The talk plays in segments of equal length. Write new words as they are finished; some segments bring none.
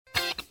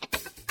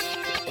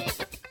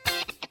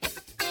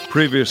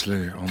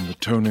Previously on the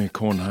Tony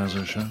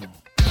Kornheiser Show.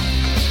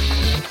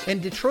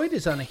 And Detroit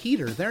is on a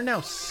heater. They're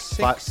now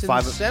 6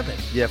 and 7.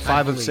 Yeah,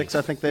 5 of 6.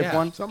 I think they've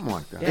won. Something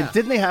like that. Yeah. And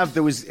didn't they have? It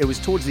was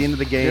towards the end of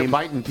the They're game.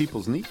 biting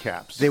people's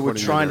kneecaps. They were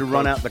according trying to their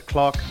run coach. out the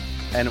clock,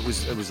 and it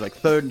was like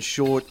 3rd and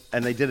short,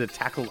 and they did a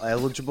tackle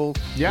eligible.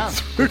 Yeah,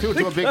 they threw it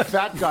to a big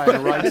fat guy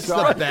on the right It's the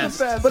side. best.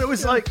 But it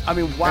was like, I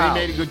mean, wow. And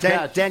he made a good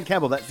catch. Dan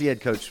Campbell, that's the head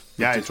coach.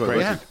 Yeah, it's Detroit,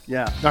 crazy. wasn't he?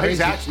 Yeah. No, he's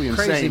Crazy- actually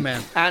insane. crazy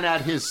man. And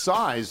at his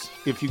size,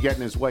 if you get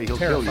in his way, he'll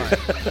kill you.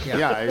 Terrifying.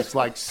 Yeah, it's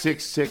like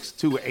 6'6",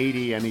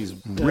 280, and he's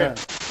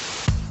ripped.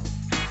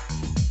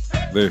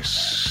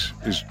 This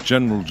is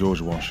General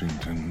George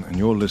Washington, and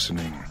you're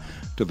listening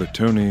to the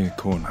Tony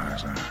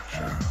Kornheiser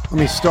Show.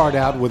 Let me start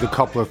out with a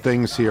couple of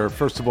things here.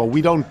 First of all,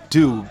 we don't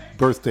do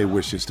birthday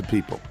wishes to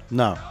people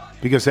No.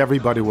 because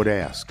everybody would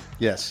ask.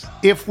 Yes.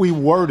 If we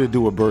were to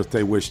do a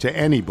birthday wish to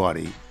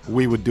anybody,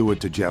 we would do it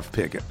to Jeff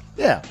Pickett.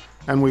 Yeah.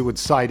 And we would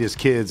cite his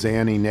kids,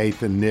 Annie,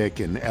 Nathan, Nick,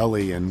 and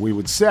Ellie, and we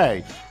would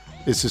say,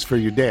 this is for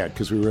your dad,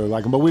 because we really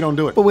like him, but we don't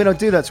do it. But we don't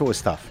do that sort of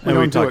stuff. We And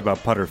we don't do talk it.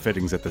 about putter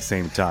fittings at the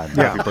same time.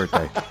 Yeah. Happy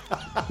birthday.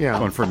 Yeah.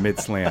 Going for mid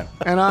slant.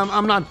 And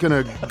I'm not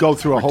going to go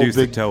through a whole Reduce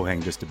the big... toe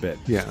hang just a bit.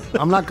 Yeah,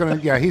 I'm not going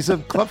to... Yeah, he's a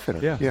club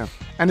fitter. Yeah.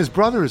 And his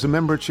brother is a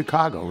member at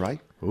Chicago,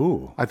 right?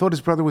 Ooh. I thought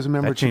his brother was a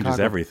member That at Chicago. changes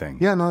everything.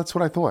 Yeah, no, that's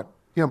what I thought.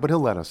 Yeah, but he'll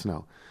let us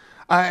know.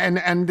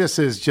 And this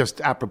is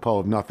just apropos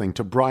of nothing.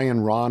 To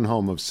Brian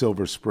Ronholm of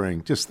Silver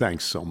Spring, just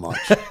thanks so much.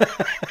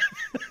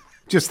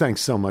 Just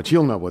thanks so much.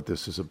 You'll know what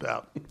this is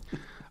about.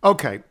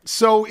 Okay,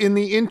 so in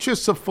the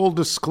interests of full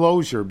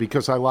disclosure,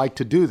 because I like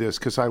to do this,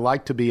 because I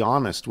like to be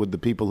honest with the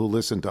people who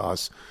listen to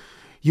us,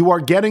 you are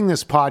getting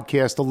this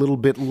podcast a little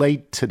bit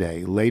late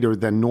today, later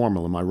than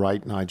normal. Am I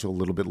right, Nigel? A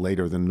little bit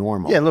later than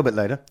normal. Yeah, a little bit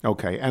later.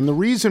 Okay, and the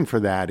reason for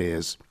that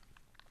is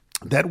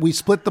that we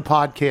split the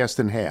podcast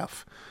in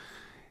half.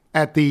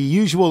 At the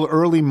usual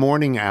early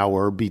morning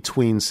hour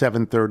between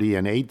 7:30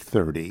 and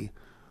 8:30,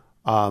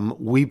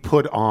 we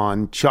put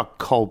on Chuck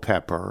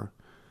Culpepper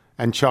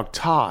and Chuck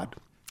Todd.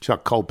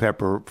 Chuck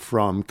Culpepper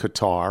from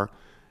Qatar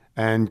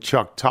and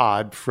Chuck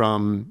Todd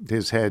from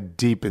his head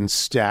deep in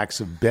stacks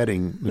of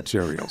betting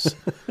materials.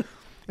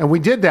 And we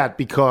did that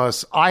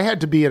because I had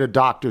to be at a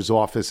doctor's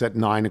office at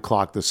 9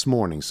 o'clock this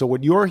morning. So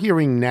what you're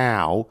hearing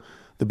now,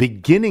 the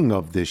beginning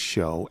of this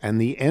show and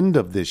the end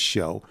of this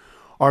show,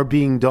 are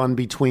being done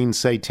between,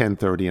 say,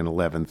 10:30 and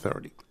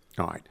 11:30.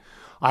 All right.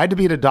 I had to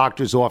be at a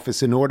doctor's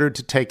office in order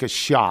to take a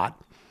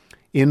shot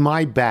in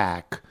my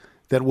back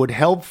that would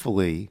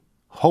hopefully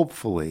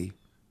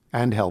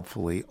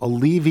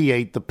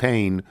alleviate the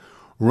pain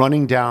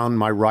running down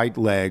my right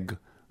leg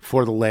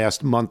for the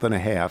last month and a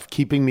half,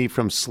 keeping me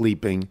from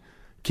sleeping,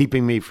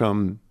 keeping me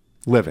from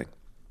living,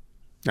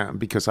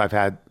 because I've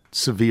had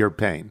severe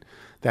pain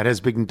that has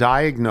been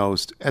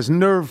diagnosed as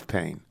nerve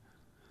pain.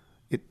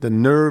 The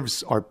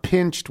nerves are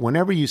pinched.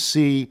 Whenever you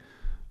see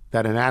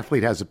that an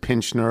athlete has a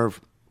pinched nerve,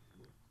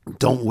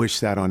 don't wish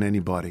that on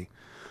anybody,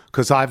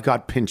 because I've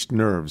got pinched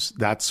nerves.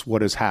 That's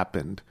what has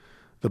happened.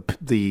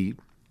 The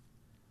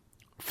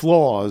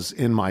flaws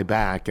in my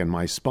back and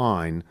my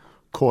spine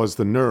cause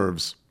the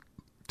nerves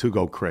to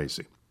go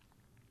crazy.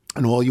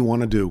 And all you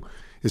want to do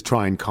is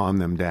try and calm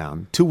them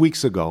down. 2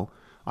 weeks ago,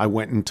 I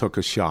went and took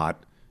a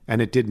shot,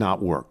 and it did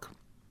not work.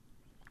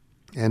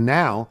 And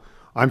now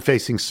I'm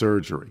facing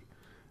surgery,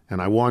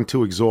 and I want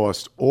to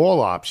exhaust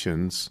all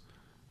options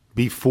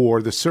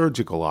before the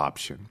surgical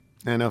option.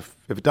 And if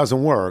it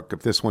doesn't work,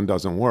 if this one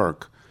doesn't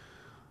work,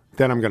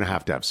 then I'm going to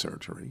have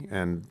surgery.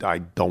 And I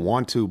don't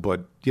want to,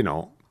 but,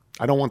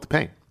 I don't want the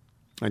pain.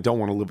 I don't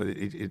want to live with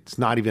it. It's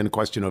not even a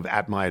question of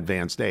at my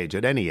advanced age.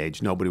 At any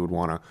age, nobody would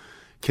want to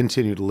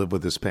continue to live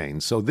with this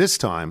pain. So this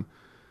time,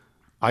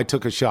 I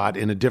took a shot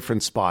in a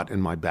different spot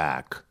in my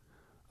back.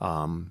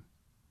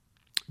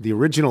 The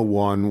original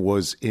one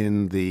was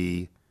in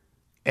the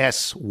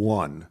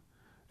S1.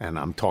 And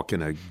I'm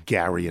talking to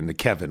Gary and to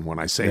Kevin when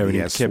I say Yeah, we the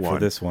need S1. Kip for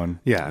this one.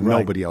 Yeah, Right.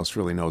 Nobody else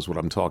really knows what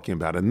I'm talking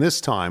about. And this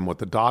time, what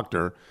the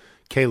doctor,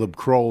 Caleb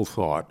Kroll,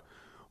 thought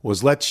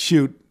was, let's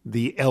shoot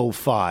the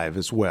L5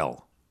 as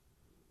well.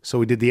 So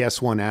we did the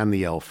S1 and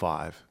the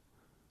L5.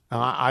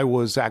 I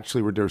was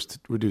actually reduced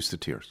to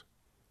tears.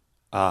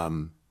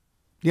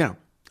 It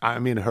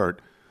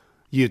hurt.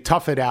 You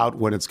tough it out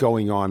when it's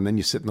going on, then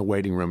you sit in the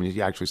waiting room and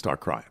you actually start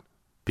crying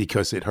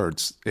because it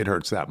hurts. It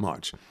hurts that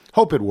much.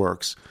 Hope it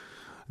works.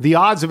 The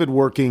odds of it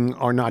working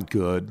are not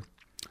good.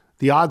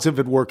 The odds of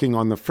it working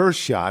on the first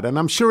shot, and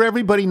I'm sure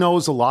everybody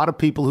knows a lot of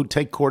people who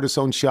take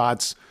cortisone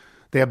shots.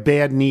 They have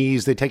bad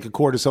knees. They take a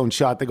cortisone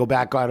shot. They go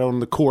back out on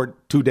the court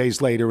 2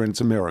 days later, and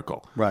it's a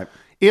miracle. Right.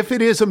 If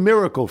it is a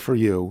miracle for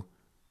you,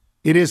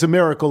 it is a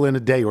miracle in a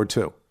day or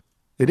two.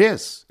 It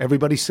is.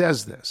 Everybody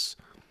says this.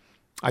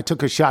 I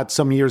took a shot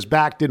some years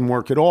back, didn't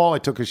work at all. I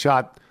took a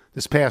shot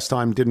this past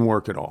time, didn't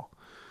work at all.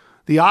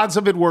 The odds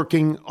of it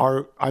working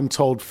are, I'm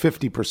told,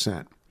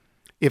 50%.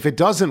 If it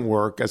doesn't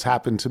work, as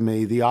happened to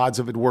me, the odds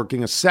of it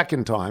working a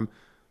second time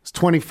is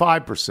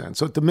 25%.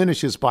 So it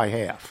diminishes by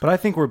half. But I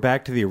think we're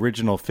back to the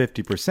original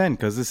 50%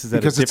 because this is at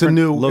Because a it's a different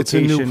new-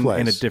 location it's a new place.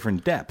 and a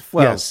different depth.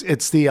 Yes,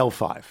 it's the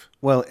L5.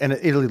 Well, and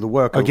it'll either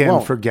work or it Again,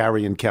 won't. for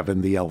Gary and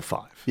Kevin, the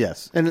L5.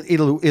 Yes, and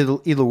it'll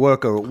either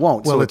work or it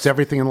won't. Well, So it's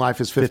everything in life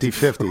is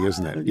 50-50,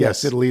 isn't it?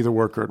 Yes, it'll either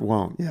work or it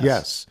won't.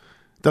 Yes.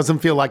 Doesn't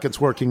feel like it's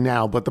working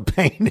now, but the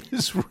pain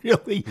is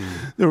really,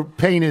 the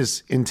pain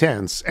is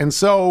intense. And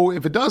so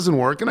if it doesn't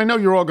work, and I know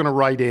you're all going to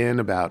write in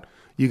about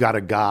you got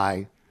a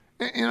guy,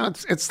 you know,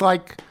 it's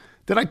like,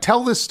 did I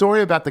tell this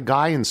story about the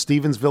guy in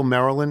Stevensville,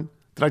 Maryland?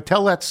 Did I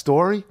tell that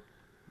story?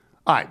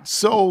 All right,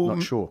 so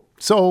Not sure.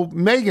 So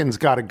Megan's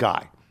got a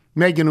guy.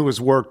 Megan, who has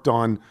worked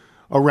on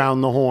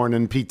Around the Horn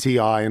and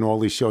PTI and all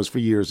these shows for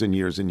years and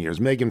years and years.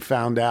 Megan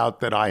found out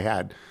that I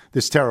had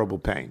this terrible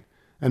pain.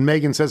 And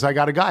Megan says, I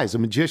got a guy. He's a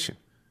magician.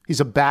 He's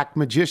a back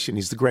magician.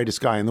 He's the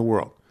greatest guy in the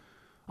world.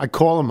 I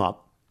call him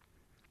up,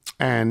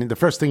 and the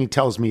first thing he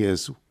tells me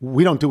is,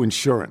 we don't do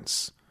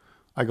insurance.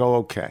 I go,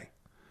 okay.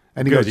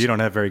 And he Good, goes, you don't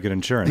have very good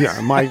insurance. yeah,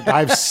 I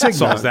have Cigna.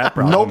 Solves that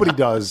problem. Nobody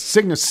does.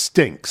 Cigna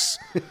stinks.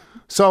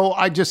 So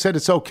I just said,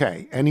 it's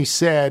okay. And he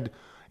said,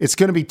 it's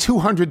going to be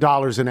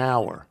 $200 an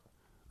hour.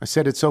 I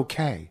said, it's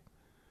okay.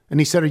 And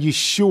he said, are you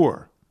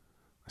sure?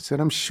 I said,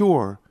 I'm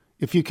sure.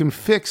 If you can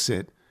fix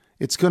it,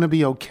 it's going to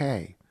be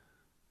okay.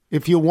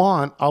 If you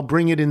want, I'll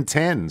bring it in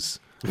tens.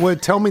 Well,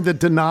 tell me the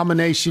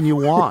denomination you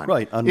want.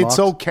 Right, It's unmarked.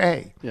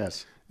 okay.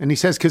 Yes. And he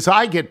says, because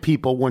I get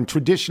people when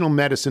traditional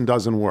medicine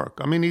doesn't work.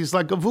 I mean, he's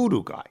like a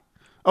voodoo guy.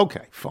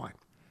 Okay, fine.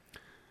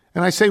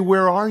 And I say,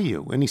 where are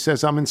you? And he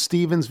says, I'm in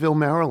Stevensville,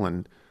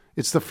 Maryland.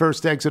 It's the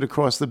first exit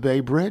across the Bay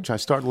Bridge. I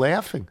start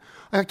laughing.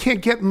 I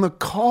can't get in the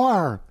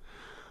car.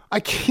 I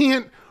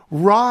can't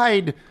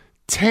ride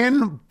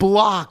 10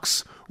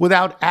 blocks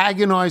without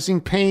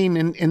agonizing pain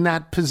in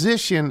that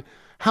position.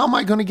 How am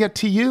I going to get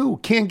to you?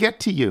 Can't get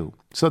to you.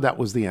 So that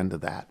was the end of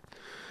that.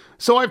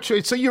 So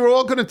so you're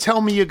all going to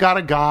tell me you got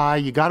a guy,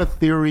 you got a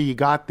theory, you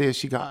got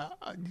this, you got.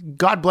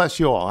 God bless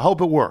you all. I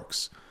hope it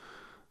works.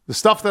 The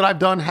stuff that I've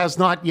done has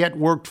not yet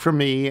worked for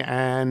me,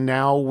 and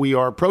now we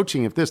are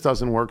approaching, if this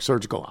doesn't work,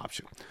 surgical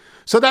option.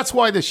 So that's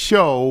why the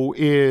show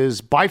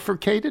is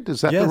bifurcated.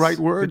 Is that the Yes, right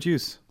word? good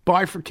use.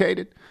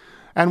 Bifurcated.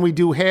 And we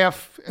do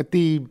half at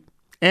the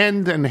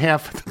end and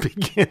half at the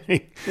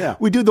beginning. Yeah.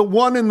 We do the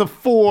 1 and the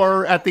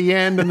 4 at the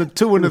end and the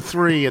 2 and the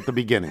 3 at the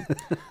beginning.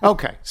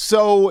 Okay.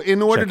 So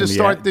in order to Checking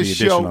start the this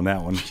addition show on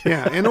that one.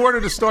 yeah, in order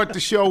to start the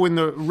show in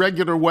the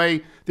regular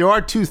way, there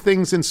are two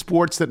things in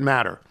sports that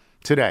matter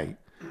today.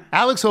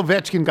 Alex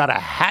Ovechkin got a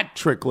hat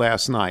trick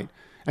last night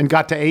and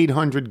got to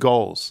 800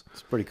 goals.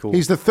 It's pretty cool.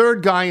 He's the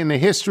third guy in the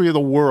history of the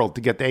world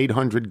to get to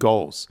 800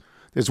 goals.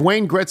 There's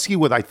Wayne Gretzky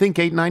with, I think,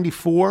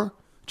 894.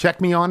 Check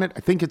me on it. I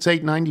think it's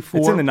 894.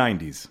 It's in the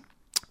 90s.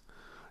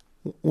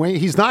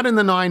 He's not in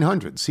the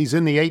 900s. He's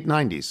in the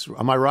 890s.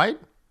 Am I right?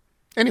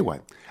 Anyway.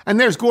 And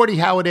there's Gordie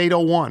Howe at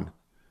 801.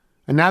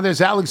 And now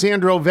there's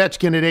Alexander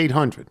Ovechkin at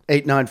 800.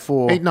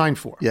 894.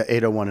 894. Yeah,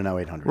 801 and now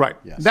 800. Right.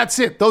 Yes. That's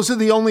it. Those are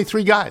the only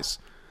three guys.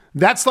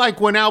 That's like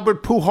when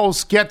Albert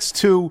Pujols gets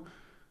to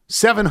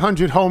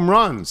 700 home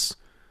runs.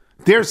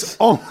 There's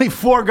only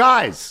 4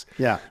 guys.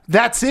 Yeah.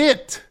 That's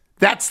it.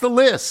 That's the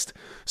list.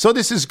 So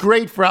this is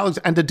great for Alex.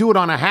 And to do it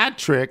on a hat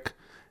trick,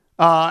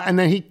 and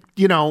then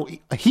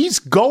he's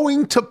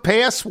going to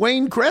pass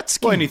Wayne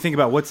Gretzky. Well, and you think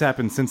about what's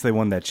happened since they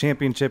won that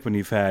championship, when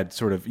you've had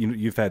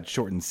you've had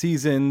shortened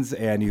seasons,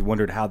 and you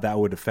wondered how that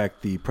would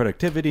affect the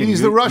productivity. And He's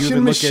you the Russian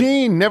even look at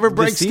machine, never this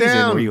breaks season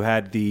down. Where you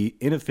had the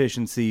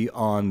inefficiency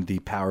on the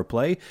power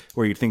play,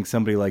 where you'd think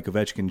somebody like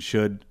Ovechkin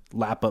should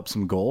lap up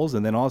some goals,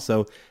 and then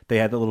also they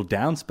had that little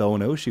down spell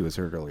when Oshie was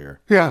hurt earlier.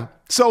 Yeah.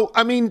 So,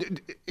 I mean,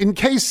 in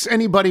case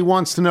anybody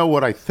wants to know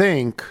what I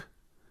think,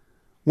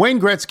 Wayne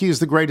Gretzky is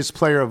the greatest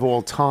player of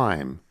all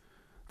time.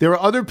 There are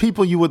other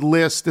people you would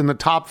list in the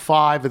top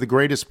 5 of the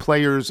greatest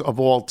players of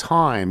all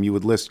time. You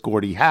would list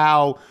Gordie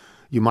Howe.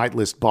 You might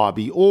list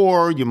Bobby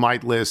Orr. You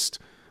might list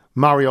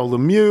Mario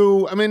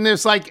Lemieux. I mean,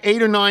 there's like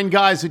 8 or 9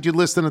 guys that you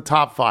list in the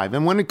top 5.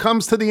 And when it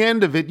comes to the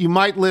end of it, you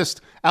might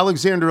list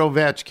Alexander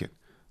Ovechkin.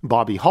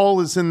 Bobby Hull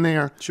is in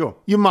there. Sure.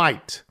 You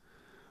might.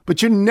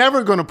 But you're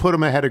never going to put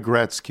him ahead of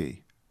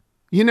Gretzky.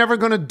 You're never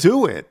going to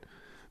do it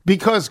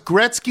because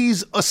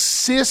Gretzky's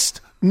assist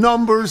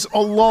numbers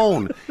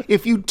alone,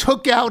 if you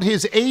took out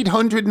his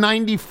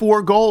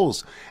 894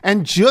 goals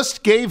and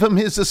just gave him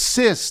his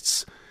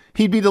assists,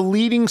 he'd be the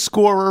leading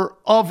scorer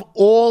of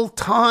all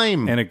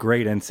time. And a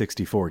great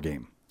N64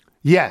 game.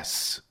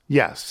 Yes.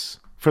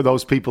 For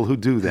those people who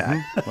do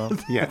that. Well,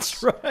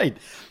 yes. Right.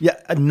 Yeah,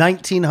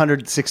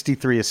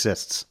 1,963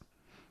 assists.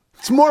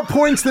 It's more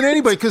points than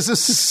anybody because the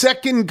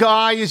second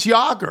guy is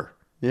Yager.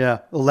 Yeah,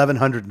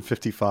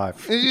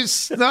 1,155.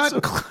 It's not.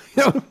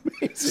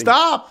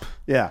 Stop.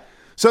 Yeah.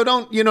 So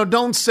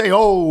don't say,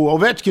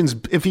 Ovechkin's,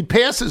 if he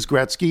passes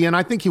Gretzky, and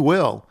I think he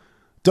will,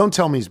 don't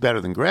tell me he's better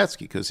than Gretzky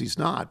because he's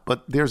not.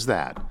 But there's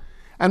that.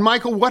 And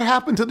Michael, what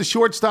happened to the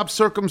shortstop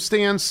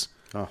circumstance?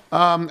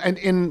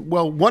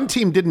 One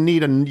team didn't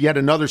need yet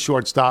another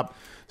shortstop,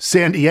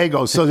 San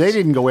Diego, so they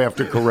didn't go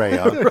after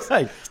Correa.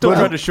 Right. Still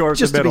tried to shore up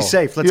Just the to be middle.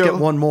 safe, let's get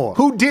one more.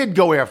 Who did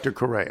go after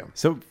Correa?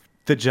 So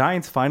The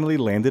Giants finally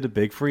landed a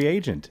big free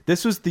agent.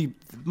 This was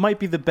might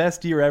be the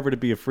best year ever to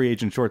be a free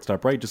agent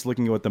shortstop, right? Just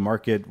looking at what the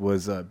market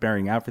was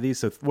bearing out for these.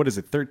 So what is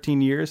it,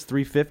 13 years,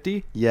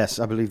 350? Yes,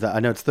 I believe that. I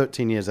know it's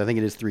 13 years. I think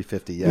it is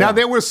 350. Yeah. Now,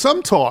 there was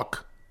some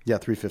talk. Yeah,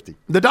 350.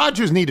 The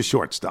Dodgers need a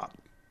shortstop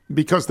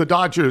because the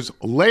Dodgers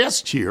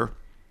last year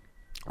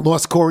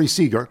lost Corey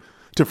Seager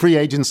to free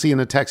agency in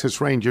the Texas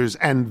Rangers,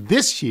 and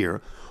this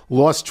year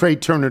lost Trey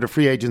Turner to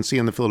free agency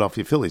in the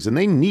Philadelphia Phillies, and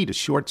they need a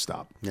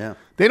shortstop. Yeah.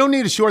 They don't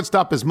need a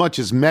shortstop as much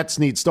as Mets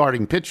need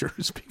starting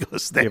pitchers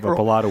because they Give up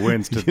a lot of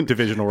wins to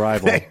divisional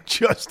rival. They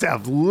just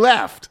have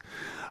left.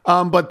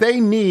 But they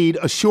need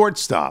a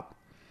shortstop.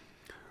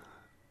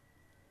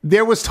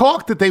 There was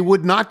talk that they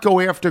would not go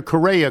after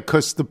Correa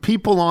because the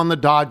people on the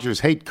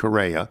Dodgers hate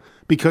Correa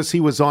because he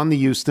was on the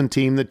Houston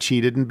team that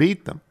cheated and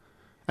beat them.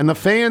 And the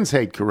fans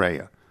hate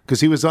Correa because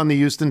he was on the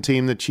Houston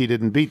team that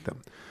cheated and beat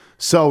them.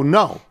 So,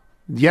 no.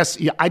 Yes,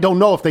 I don't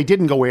know if they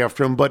didn't go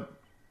after him, but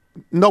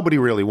nobody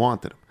really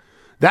wanted him.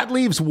 That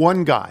leaves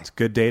one guy.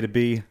 Good day to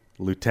be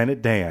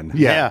Lieutenant Dan.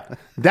 Yeah.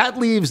 That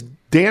leaves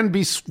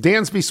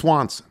Dansby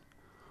Swanson,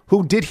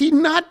 who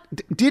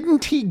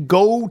didn't he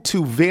go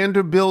to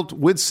Vanderbilt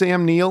with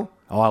Sam Neill?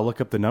 Oh, I'll look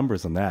up the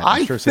numbers on that.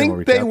 I sure Sam will think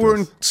reach they out to were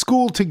us. in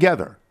school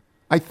together.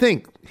 I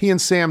think he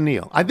and Sam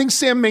Neill. I think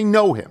Sam may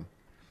know him.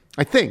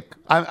 I think.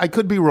 I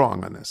could be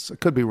wrong on this. I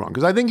could be wrong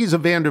because I think he's a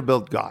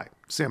Vanderbilt guy.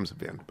 Sam's a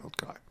Vanderbilt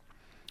guy.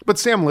 But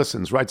Sam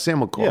listens, right? Sam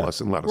will call us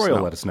and let us Roy know.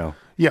 will let us know.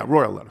 Yeah,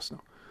 Roy will let us know.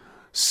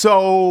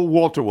 So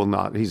Walter will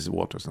not.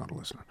 Walter's not a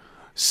listener.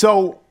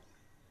 So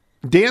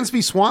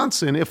Dansby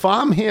Swanson, if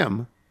I'm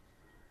him,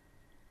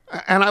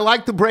 and I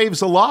like the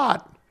Braves a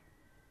lot,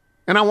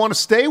 and I want to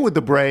stay with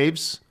the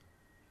Braves,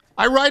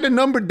 I write a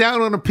number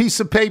down on a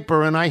piece of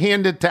paper and I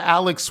hand it to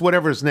Alex,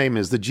 whatever his name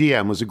is. The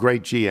GM was a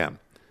great GM.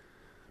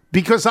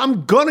 Because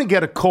I'm going to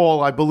get a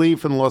call, I believe,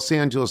 from the Los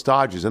Angeles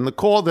Dodgers. And the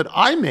call that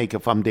I make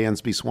if I'm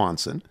Dansby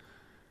Swanson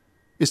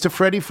is to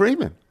Freddie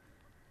Freeman.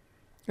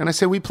 And I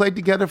say, we played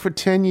together for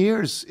 10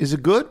 years. Is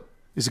it good?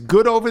 Is it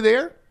good over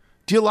there?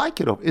 Do you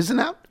like it? Isn't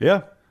that?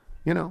 Yeah.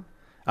 You know.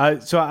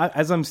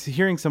 As I'm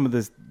hearing some of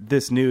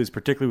this news,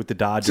 particularly with the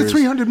Dodgers It's a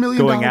 $300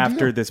 million going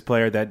after deal. this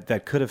player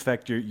that could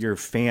affect your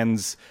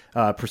fans'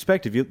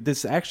 perspective,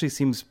 this actually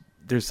seems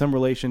there's some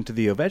relation to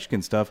the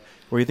Ovechkin stuff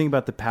where you think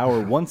about the power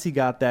once he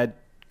got that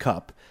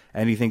cup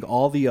and you think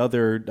all the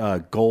other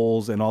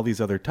goals and all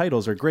these other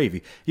titles are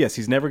gravy. Yes,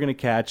 he's never going to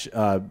catch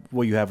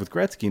what you have with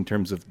Gretzky in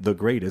terms of the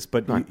greatest,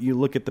 but you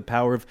look at the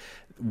power of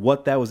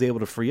what that was able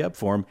to free up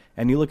for him,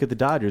 and you look at the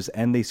Dodgers,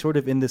 and they sort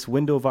of, in this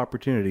window of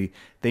opportunity,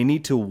 they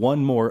need to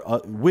win one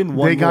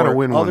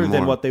other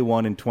than what they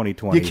won in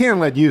 2020. You can't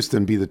let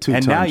Houston be the two-time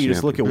And now you champion.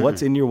 just look at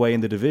what's in your way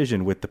in the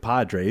division with the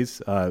Padres,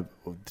 the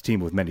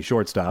team with many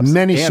shortstops.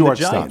 Many and the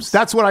shortstops. Giants.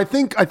 That's what I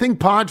think. I think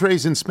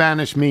Padres in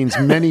Spanish means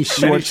many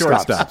shortstops. Many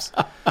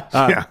shortstops.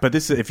 Yeah. But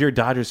if you're a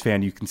Dodgers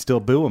fan, you can still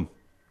boo them.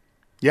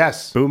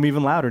 Yes. Boo them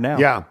even louder now.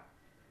 Yeah.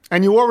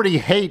 And you already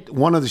hate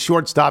one of the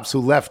shortstops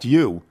who left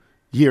you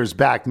years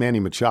back, Manny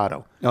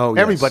Machado. Oh,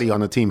 yes. Everybody on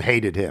the team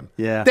hated him.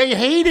 Yeah. They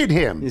hated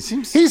him.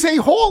 He's a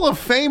Hall of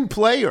Fame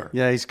player.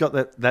 Yeah, he's got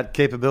that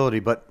capability,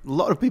 but a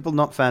lot of people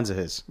not fans of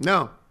his.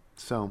 No.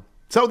 So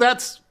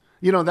that's,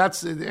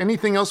 that's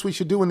anything else we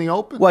should do in the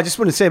open? Well, I just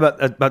want to say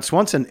about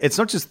Swanson, it's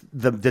not just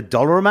the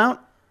dollar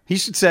amount. He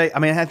should say, I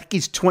think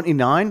he's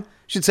 29.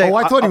 Should say,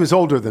 I thought he was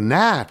older than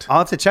that. I'll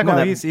have to check on No,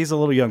 that. he's a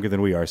little younger than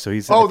we are, so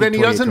he's. Oh, I think then he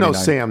 28, doesn't know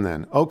 29. Sam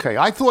then. Okay.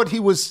 I thought he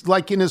was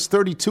like in his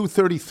 32,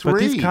 33. But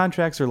these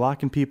contracts are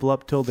locking people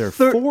up till they're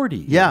 40.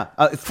 Yeah.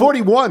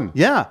 41.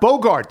 Yeah.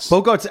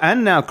 Bogarts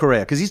and now Correa,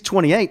 because he's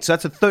 28, so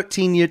that's a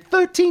 13 years.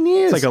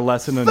 It's like a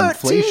lesson in 13.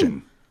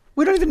 inflation.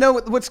 We don't even know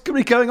what's going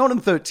to be going on in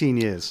 13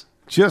 years.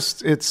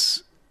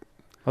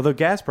 Although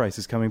gas price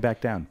is coming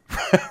back down.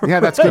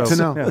 Yeah, that's good to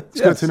know. Yeah.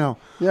 It's good to know.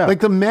 Yeah.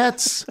 Like the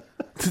Mets,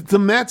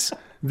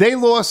 they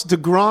lost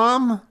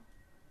DeGrom.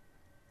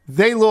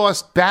 They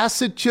lost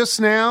Bassett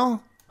just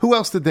now. Who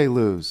else did they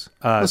lose?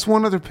 That's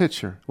one other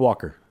pitcher.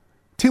 Walker.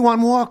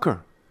 T1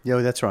 Walker. Yeah,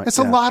 that's right. That's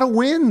a lot of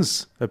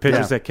wins. The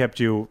pitchers that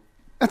kept you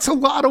That's a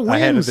lot of wins.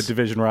 ahead of the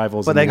division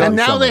rivals. But in the And early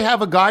now summer. they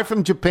have a guy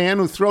from Japan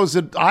who throws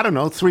it,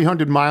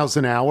 300 miles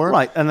an hour.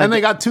 Right, And and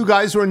they got two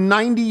guys who are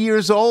 90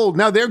 years old.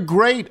 Now, they're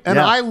great, and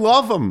Yeah. I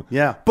love them.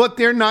 Yeah. But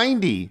they're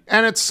 90.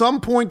 And at some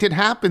point, it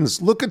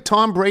happens. Look at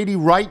Tom Brady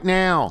right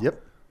now.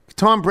 Yep.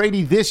 Tom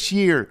Brady this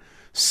year,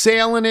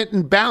 sailing it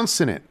and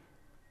bouncing it.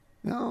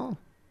 No,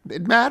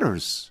 it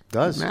matters. It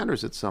does. It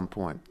matters at some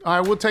point. All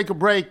right, we'll take a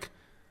break.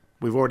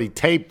 We've already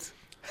taped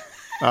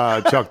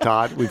Chuck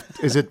Todd.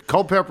 Is it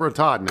Culpepper or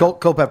Todd now?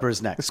 Culpepper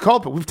is next. It's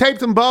Culpepper. We've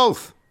taped them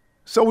both.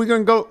 So we're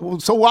going to go.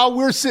 So while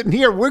we're sitting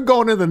here, we're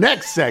going to the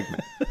next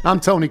segment. I'm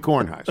Tony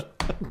Kornheiser.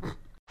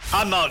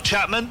 I'm Mark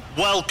Chapman.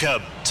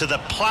 Welcome to the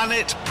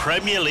Planet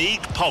Premier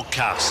League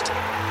podcast.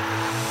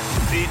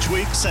 Each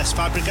week, Cesc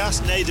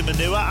Fabregas, Nader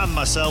Manua and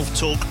myself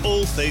talk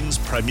all things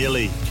Premier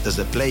League. As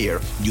a player,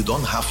 you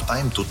don't have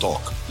time to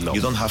talk. No. You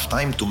don't have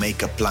time to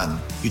make a plan.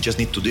 You just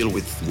need to deal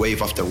with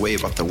wave after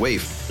wave after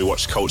wave. We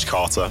watched Coach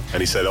Carter, and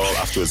he said,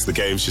 afterwards, the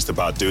game's just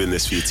about doing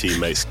this for your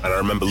teammates. And I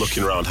remember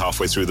looking around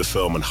halfway through the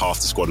film and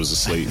half the squad was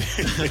asleep.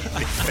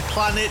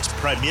 Planet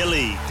Premier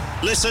League.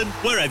 Listen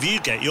wherever you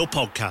get your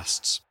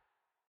podcasts.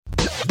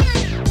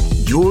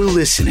 You're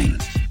listening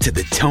to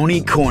The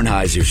Tony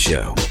Kornheiser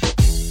Show.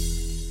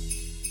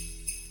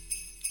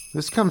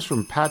 This comes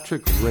from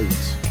Patrick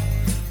Rates,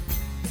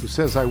 who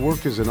says, I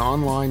work as an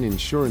online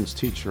insurance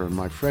teacher, and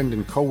my friend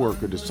and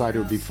coworker decided it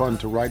would be fun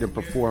to write and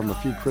perform a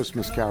few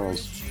Christmas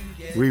carols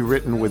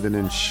rewritten with an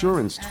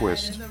insurance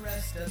twist.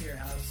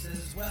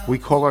 We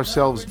call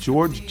ourselves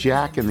George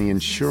Jack and the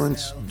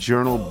Insurance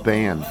Journal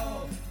Band,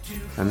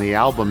 and the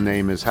album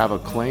name is Have a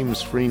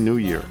Claims-Free New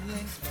Year.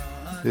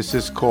 This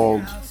is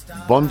called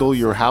Bundle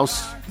Your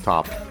House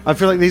Top. I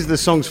feel like these are the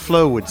songs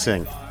Flo would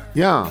sing.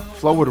 Yeah,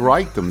 Flo would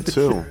write them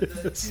too.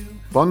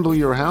 Bundle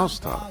Your House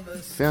Top.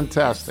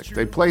 Fantastic.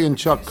 They play in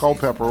Chuck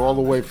Culpepper all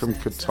the way from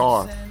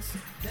Qatar.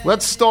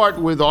 Let's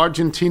start with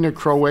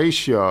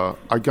Argentina-Croatia.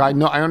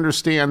 I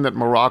understand that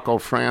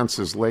Morocco-France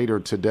is later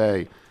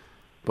today.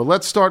 But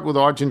let's start with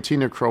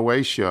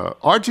Argentina-Croatia.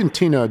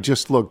 Argentina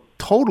just looked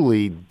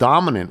totally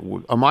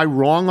dominant. Am I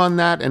wrong on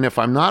that? And if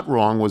I'm not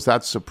wrong, was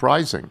that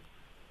surprising?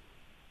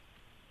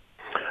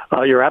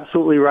 You're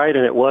absolutely right,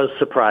 and it was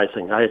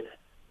surprising.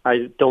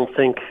 I don't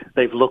think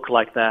they've looked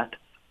like that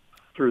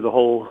through the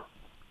whole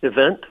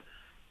event.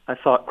 I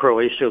thought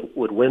Croatia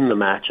would win the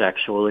match,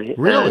 actually.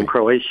 Really? And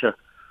Croatia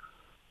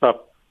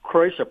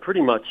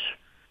pretty much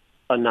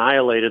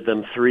annihilated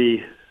them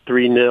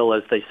 3-0,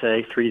 as they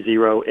say,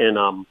 3-0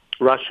 in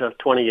Russia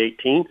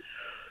 2018.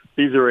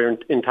 These are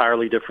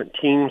entirely different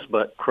teams,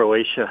 but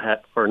Croatia had,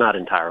 or not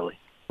entirely,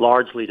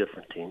 largely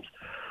different teams.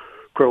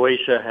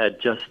 Croatia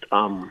had just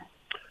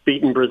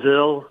beaten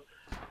Brazil,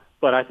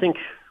 but I think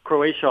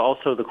Croatia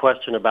also, the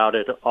question about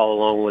it all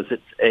along was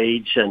its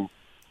age and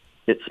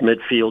its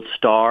midfield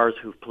stars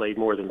who've played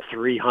more than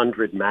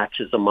 300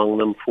 matches among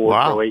them for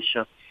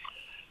Croatia.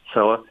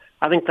 So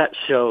I think that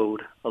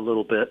showed a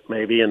little bit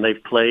maybe, and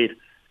they've played,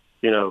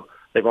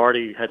 they've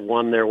already had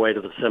won their way to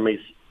the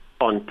semis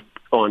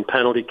on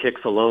penalty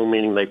kicks alone,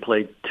 meaning they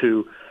played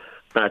 2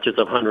 matches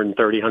of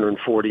 130,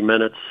 140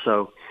 minutes.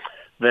 So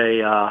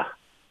they,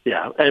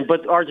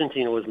 but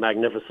Argentina was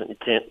magnificent. You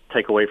can't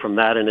take away from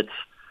that, and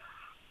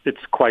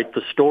it's quite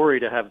the story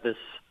to have this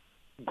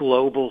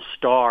global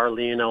star,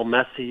 Lionel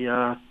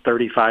Messi,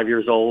 35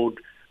 years old,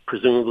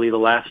 presumably the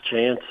last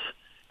chance,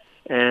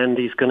 and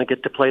he's going to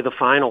get to play the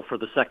final for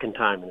the second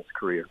time in his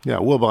career. Yeah,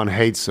 Wilbon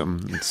hates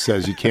him. It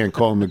says you can't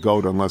call him the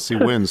GOAT unless he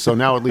wins. So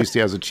now at least he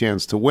has a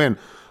chance to win.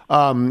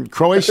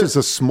 Croatia's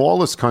the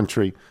smallest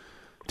country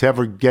to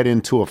ever get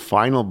into a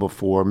final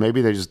before.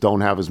 Maybe they just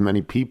don't have as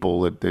many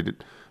people.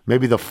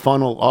 Maybe the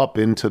funnel up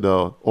into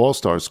the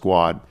All-Star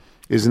squad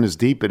isn't as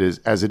deep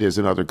as it is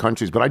in other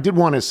countries. But I did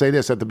want to say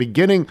this. At the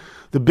beginning,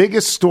 the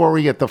biggest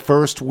story at the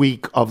first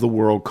week of the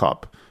World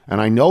Cup, and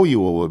I know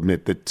you will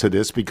admit to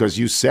this because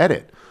you said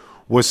it,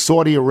 was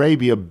Saudi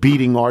Arabia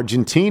beating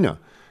Argentina,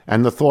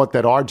 and the thought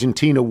that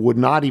Argentina would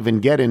not even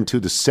get into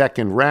the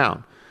second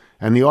round.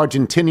 And the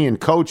Argentinian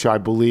coach, I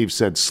believe,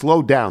 said,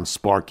 slow down,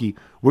 Sparky.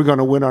 We're going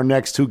to win our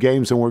next 2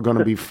 games and we're going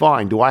to be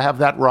fine. Do I have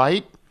that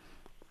right?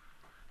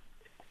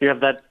 You have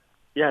that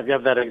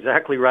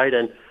exactly right.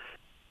 And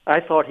I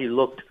thought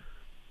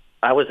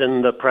I was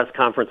in the press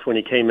conference when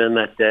he came in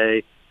that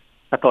day.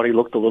 I thought he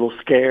looked a little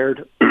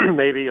scared,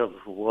 maybe of,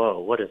 whoa,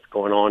 what is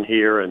going on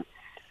here? And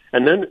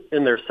then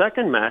in their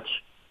second match,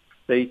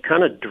 they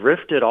kind of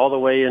drifted all the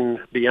way in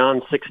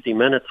beyond 60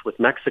 minutes with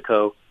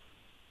Mexico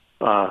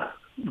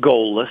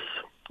goalless,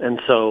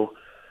 and so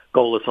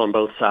goalless on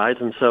both sides.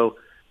 And so,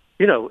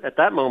 at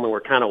that moment,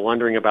 we're kind of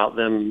wondering about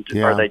them.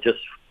 Yeah. Are they just,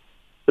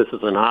 this is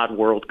an odd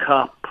World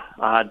Cup,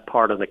 odd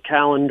part of the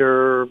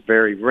calendar,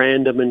 very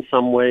random in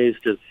some ways.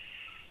 Do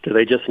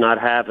they just not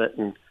have it?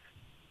 And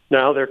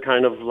now they're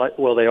kind of like,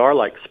 they are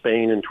like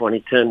Spain in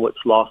 2010, which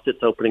lost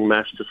its opening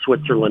match to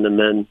Switzerland and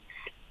then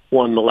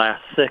won the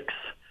last 6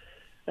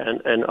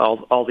 and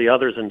all the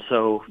others. And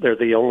so they're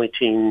the only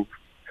team,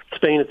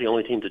 Spain is the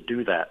only team to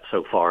do that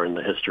so far in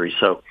the history.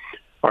 So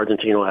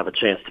Argentina will have a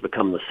chance to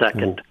become the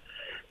second.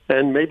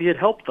 And maybe it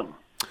helped them.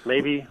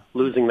 Maybe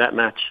losing that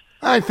match,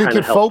 I think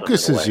it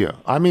focuses you.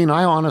 I mean,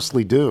 I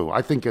honestly do.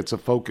 I think it's a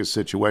focus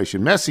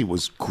situation. Messi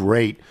was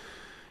great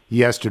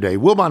yesterday.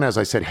 Wilbon, as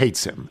I said,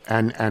 hates him.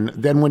 And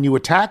then when you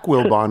attack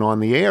Wilbon on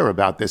the air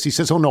about this, he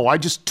says, oh, no, I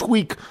just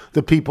tweak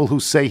the people who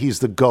say he's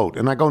the GOAT.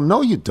 And I go,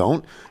 no, you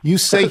don't. You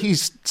say he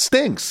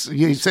stinks.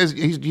 He says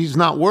he's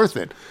not worth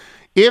it.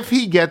 If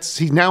he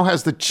now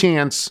has the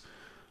chance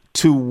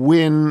to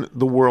win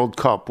the World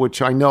Cup,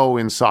 which I know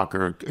in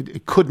soccer,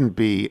 it couldn't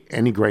be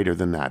any greater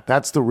than that.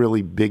 That's the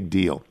really big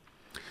deal.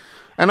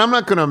 And I'm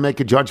not going to make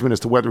a judgment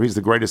as to whether he's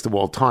the greatest of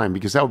all time,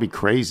 because that would be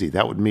crazy.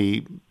 That would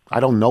mean I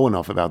don't know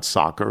enough about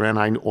soccer, and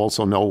I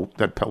also know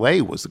that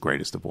Pelé was the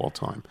greatest of all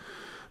time.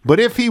 But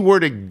if he were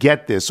to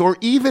get this, or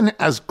even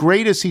as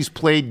great as he's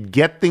played,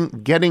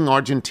 getting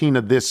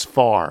Argentina this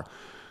far,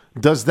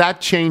 does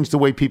that change the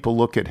way people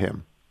look at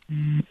him?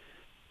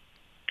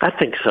 I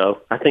think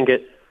so. I think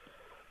it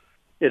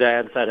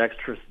adds that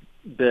extra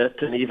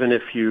bit. And even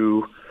if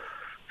you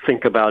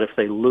think about if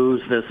they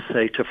lose this,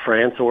 say, to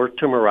France or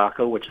to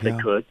Morocco, which they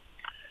could,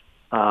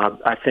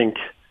 I think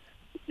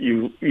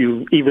you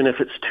even if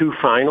it's 2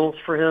 finals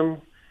for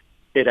him,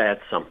 it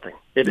adds something.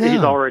 He's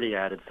already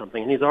added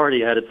something. And he's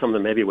already added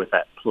something maybe with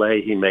that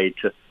play he made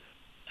to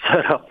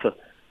set up the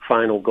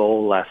final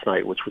goal last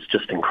night, which was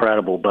just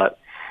incredible. But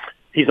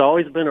he's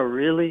always been a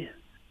really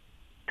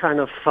kind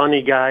of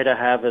funny guy to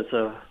have as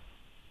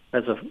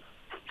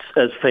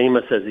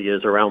famous as he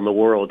is around the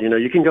world. You know,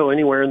 you can go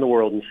anywhere in the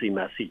world and see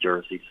Messi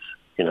jerseys,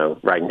 you know,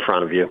 right in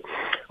front of you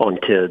on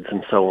kids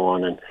and so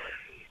on. And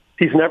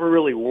he's never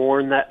really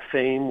worn that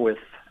fame with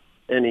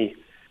any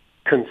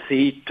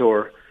conceit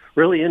or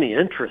really any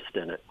interest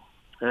in it.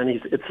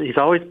 And he's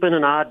always been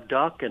an odd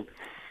duck. And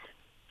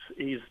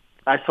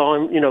I saw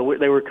him, you know,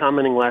 they were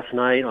commenting last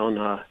night on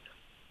a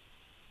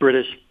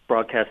British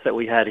broadcast that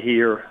we had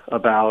here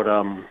about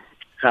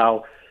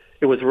how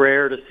it was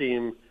rare to see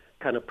him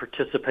kind of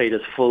participate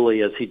as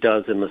fully as he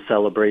does in the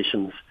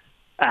celebrations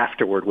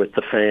afterward with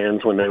the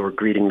fans when they were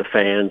greeting the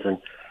fans and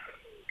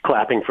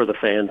clapping for the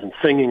fans and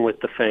singing with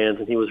the fans.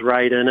 And he was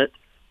right in it.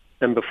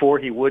 And before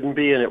he wouldn't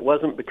be, and it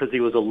wasn't because he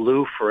was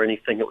aloof or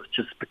anything. It was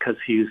just because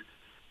he's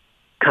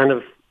kind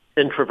of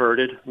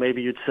introverted,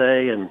 maybe you'd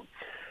say. And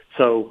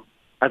so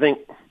I think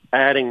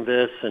adding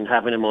this and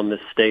having him on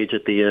this stage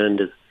at the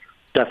end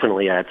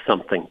definitely adds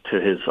something to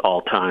his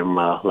all-time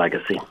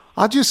legacy.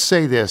 I'll just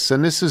say this,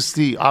 and this is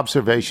the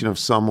observation of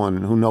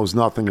someone who knows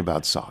nothing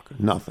about soccer,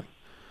 nothing.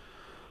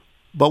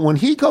 But when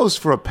he goes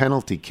for a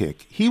penalty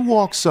kick, he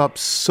walks up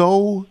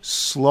so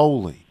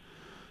slowly,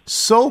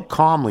 so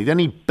calmly. Then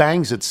he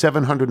bangs at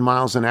 700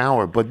 miles an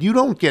hour, but you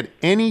don't get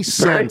any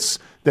sense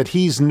that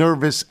he's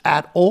nervous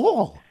at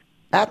all.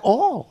 At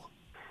all.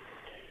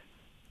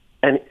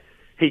 And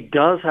he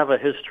does have a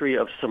history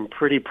of some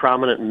pretty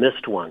prominent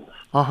missed ones.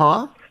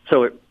 Uh-huh.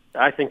 So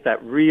I think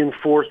that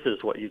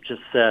reinforces what you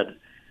just said,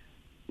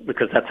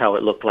 because that's how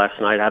it looked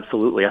last night.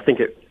 Absolutely. I think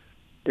it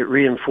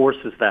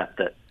reinforces that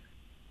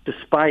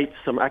despite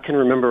some, I can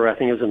remember, I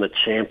think it was in the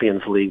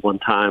Champions League one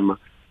time,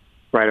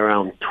 right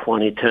around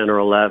 2010 or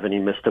 11, he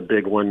missed a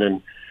big one,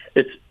 and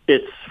it's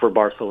for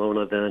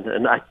Barcelona then.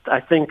 And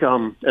I think,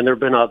 and there have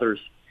been others,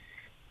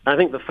 I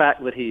think the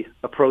fact that he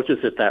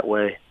approaches it that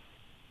way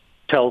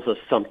tells us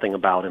something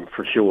about him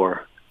for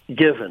sure,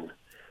 given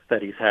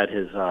that he's had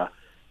his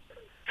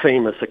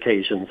famous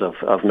occasions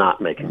of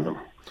not making them.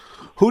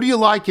 Who do you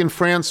like in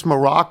France,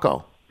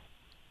 Morocco?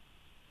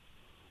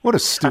 What a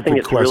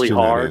stupid question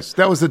that is.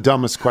 That was the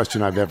dumbest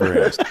question I've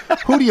ever asked.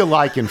 Who do you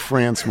like in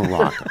France,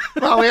 Morocco?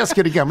 Well, I'll ask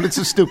it again, but it's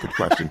a stupid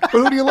question. But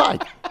who do you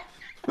like?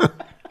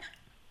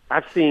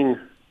 I've seen,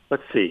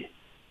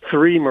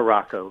 3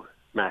 Morocco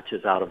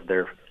matches out of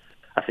their,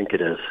 I think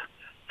it is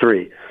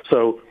 3.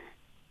 So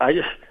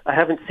I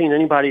haven't seen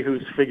anybody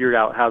who's figured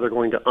out how they're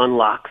going to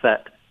unlock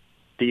that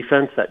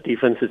defense. That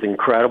defense is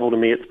incredible to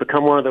me. It's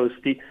become one of those,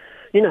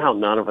 you know how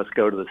none of us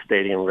go to the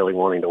stadium really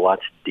wanting to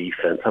watch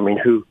defense. I mean,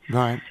 who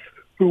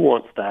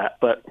wants that?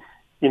 But,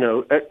 you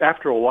know,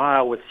 after a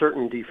while with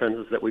certain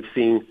defenses that we've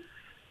seen,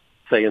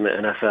 say in the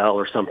NFL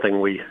or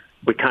something, we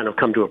kind of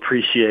come to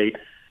appreciate.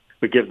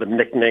 We give them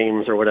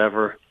nicknames or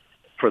whatever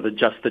for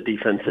just the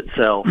defense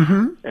itself.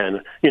 Mm-hmm.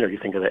 And, you know, you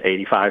think of the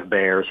 85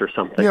 Bears or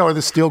something. Yeah, or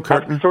the Steel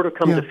Curtain. I've sort of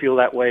come to feel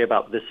that way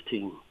about this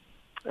team.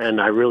 And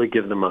I really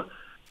give them a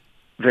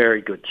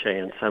very good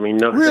chance. I mean,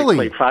 they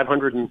played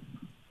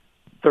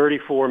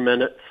 534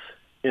 minutes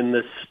in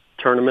this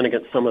tournament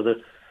against some of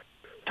the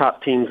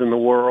top teams in the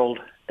world,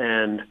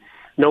 and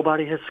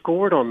nobody has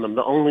scored on them.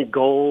 The only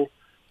goal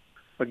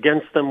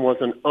against them was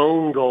an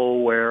own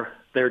goal where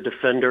their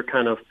defender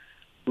kind of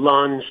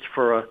lunged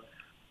for a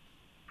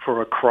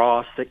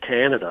cross that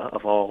Canada,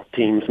 of all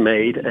teams,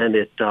 made, and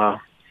it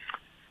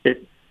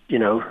you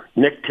know,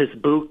 nicked his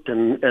boot,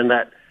 and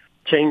that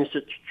changed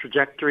its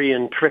trajectory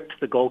and tricked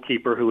the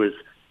goalkeeper, who is,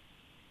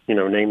 you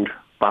know, named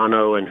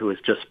Bono, and who has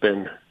just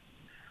been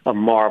a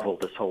marvel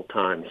this whole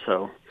time.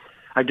 So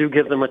I do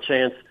give them a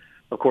chance.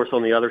 Of course,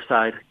 on the other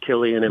side,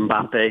 Kylian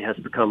Mbappe has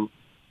become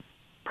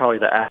probably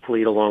the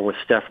athlete, along with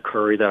Steph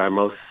Curry, that I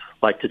most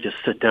like to just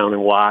sit down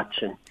and watch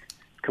and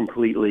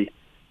completely.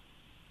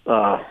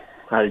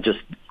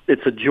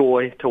 It's a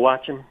joy to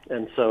watch him,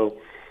 and so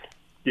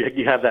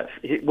you have that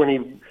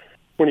when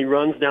he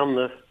runs down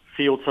the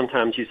field.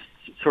 Sometimes you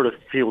sort of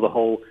feel the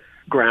whole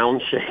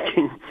ground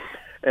shaking,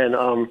 and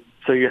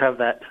so you have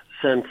that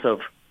sense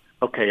of,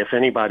 okay, if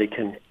anybody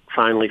can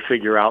finally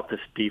figure out this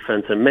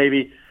defense, and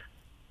maybe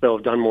they'll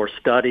have done more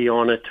study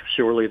on it.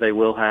 Surely they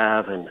will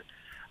have. And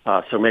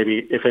so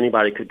maybe if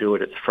anybody could do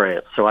it, it's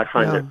France. So I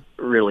find it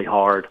really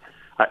hard.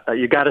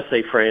 You got to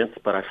say France,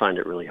 but I find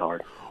it really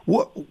hard.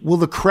 Will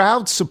the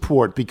crowd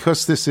support,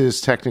 because this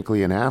is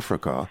technically in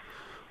Africa,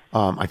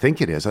 I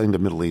think it is. I think the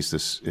Middle East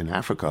is in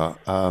Africa.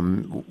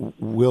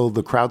 Will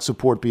the crowd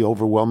support be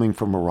overwhelming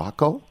for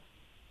Morocco?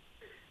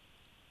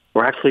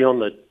 We're actually on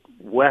the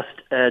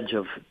west edge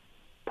of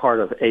part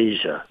of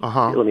Asia.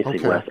 Let me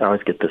see, west. I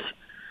always get this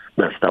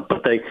messed up,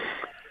 but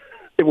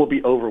it will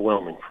be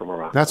overwhelming for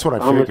Morocco. That's what I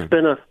figured.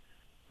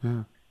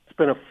 It's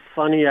been a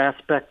funny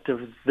aspect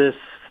of this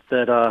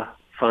that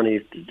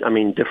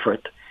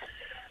different,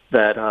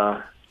 that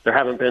there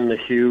haven't been the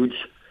huge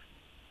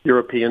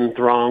European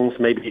throngs.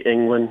 Maybe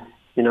England,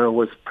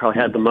 was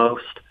probably had the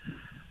most,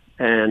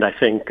 and I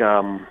think,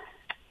 and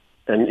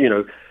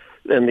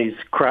these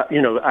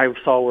I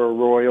saw where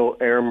Royal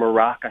Air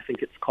Maroc, I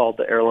think it's called,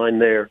 the airline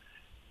there,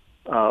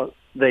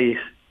 they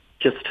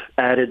just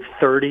added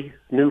 30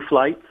 new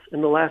flights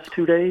in the last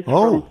 2 days.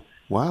 Oh,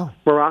 wow!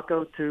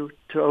 Morocco to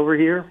over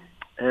here,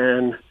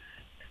 and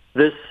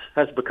this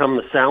has become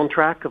the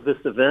soundtrack of this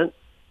event.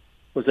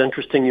 It was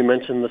interesting you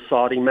mentioned the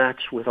Saudi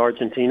match with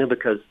Argentina,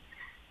 because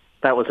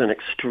that was an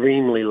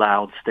extremely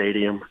loud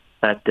stadium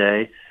that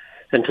day.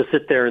 And to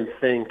sit there and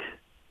think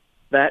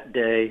that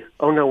day,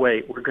 oh, no,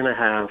 wait, we're going to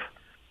have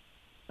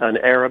an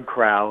Arab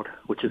crowd,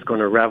 which is going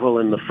to revel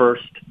in the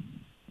first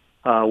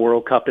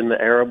World Cup in the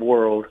Arab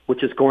world,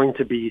 which is going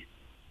to be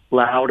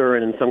louder,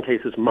 and in some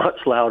cases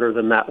much louder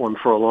than that one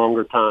for a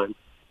longer time.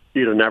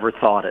 You'd have never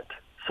thought it.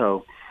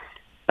 So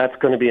that's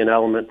going to be an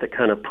element that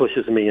kind of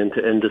pushes me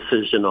into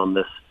indecision on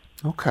this.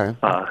 Okay.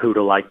 Who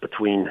to like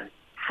between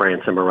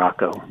France and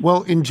Morocco.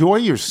 Well, enjoy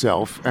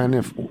yourself.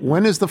 And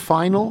when is the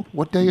final?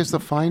 What day is the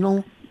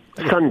final?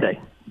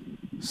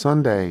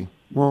 Sunday.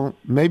 Well,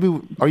 maybe,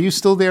 are you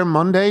still there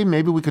Monday?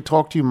 Maybe we could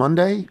talk to you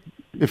Monday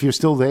if you're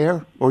still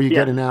there, or are you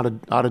getting out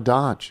of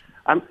Dodge?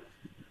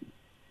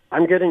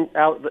 I'm getting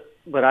out,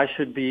 but I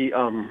should be.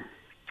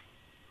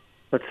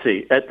 Let's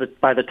see.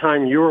 By the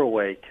time you're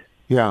awake.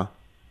 Yeah.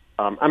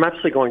 I'm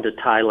actually going to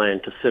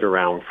Thailand to sit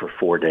around for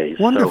 4 days.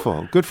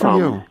 Wonderful. Good for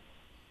you.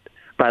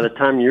 By the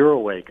time you're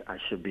awake, I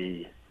should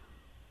be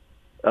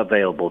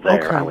available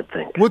there, okay. I would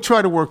think. We'll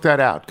try to work that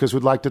out, because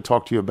we'd like to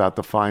talk to you about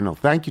the final.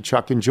 Thank you,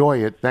 Chuck.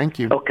 Enjoy it. Thank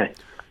you. Okay.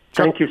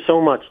 Thank you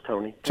so much,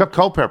 Tony. Chuck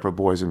Culpepper,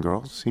 boys and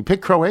girls. He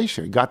picked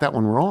Croatia. He got that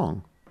one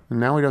wrong. And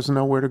now he doesn't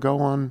know where to go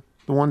on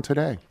the one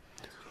today.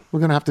 We're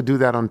going to have to do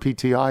that on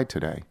PTI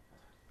today.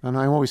 And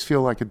I always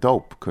feel like a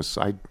dope, because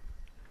I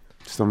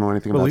just don't know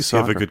anything about soccer. At least you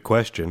have a good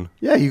question.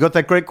 Yeah, you got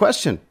that great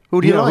question.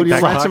 Who do you like?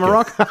 France and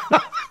Morocco?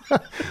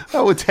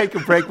 We'll take a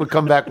break. We'll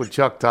come back with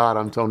Chuck Todd.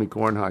 I'm Tony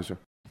Kornheiser.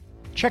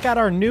 Check out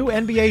our new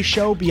NBA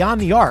show, Beyond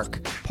the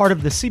Arc, part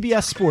of the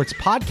CBS Sports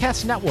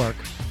Podcast Network,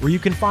 where you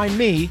can find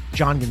me,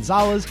 John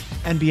Gonzalez,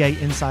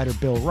 NBA insider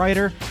Bill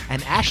Ryder,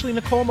 and Ashley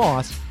Nicole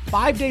Moss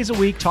 5 days a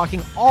week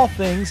talking all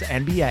things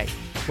NBA.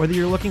 Whether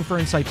you're looking for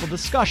insightful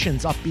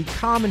discussions, upbeat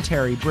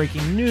commentary,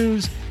 breaking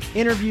news,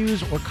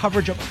 interviews, or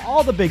coverage of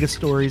all the biggest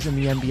stories in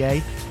the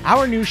NBA,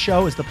 our new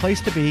show is the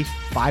place to be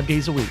 5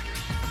 days a week.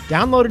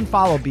 Download and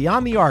follow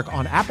Beyond the Arc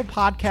on Apple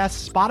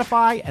Podcasts,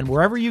 Spotify, and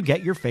wherever you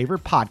get your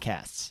favorite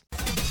podcasts.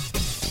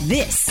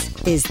 This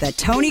is the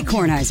Tony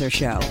Kornheiser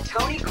Show.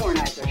 Tony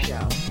Kornheiser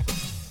Show.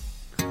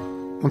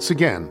 Once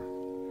again,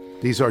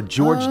 these are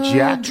George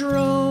Jack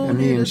and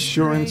the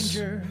Insurance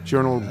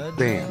Journal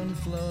Band.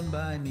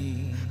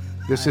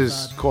 This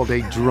is called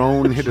A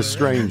Drone Hit a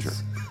Stranger.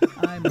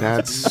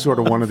 That's sort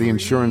of one of the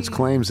insurance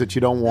claims that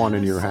you don't want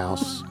in your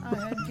house.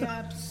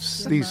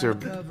 These are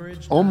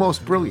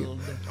almost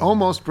brilliant.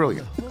 Almost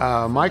brilliant.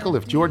 Michael,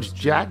 if George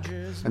Jack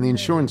and the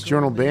Insurance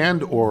Journal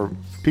Band or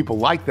people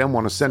like them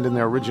want to send in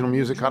their original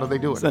music, how do they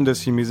do it? Send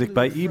us your music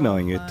by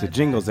emailing it to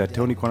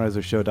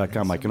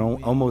jingles@TonyKornheiserShow.com. I can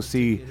almost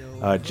see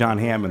John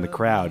Hamm in the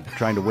crowd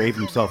trying to wave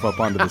himself up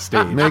onto the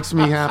stage. Makes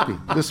me happy.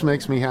 This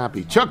makes me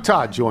happy. Chuck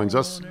Todd joins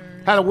us.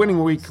 Had a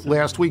winning week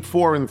last week,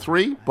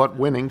 4-3, but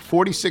winning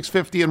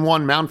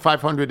 46-50-1. Mount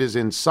 500 is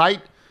in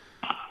sight.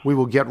 We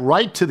will get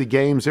right to the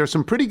games. There's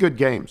some pretty good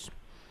games.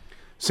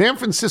 San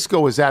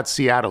Francisco is at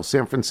Seattle.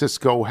 San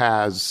Francisco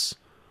has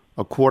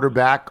a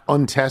quarterback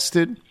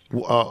untested,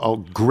 a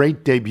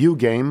great debut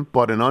game,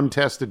 but an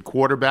untested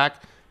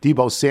quarterback.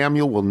 Deebo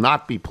Samuel will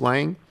not be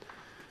playing.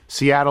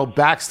 Seattle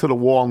backs to the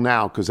wall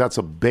now, because that's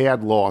a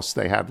bad loss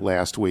they had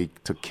last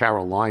week to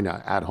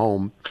Carolina at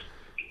home.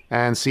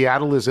 And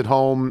Seattle is at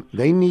home.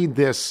 They need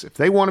this. If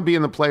they want to be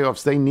in the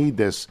playoffs, they need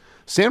this.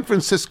 San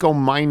Francisco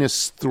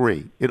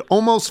 -3. It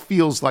almost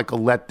feels like a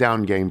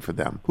letdown game for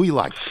them. Who you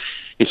like?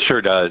 It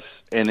sure does.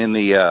 And in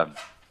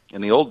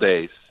the old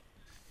days,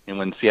 and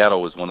when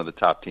Seattle was one of the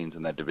top teams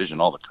in that division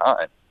all the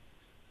time,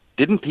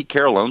 didn't Pete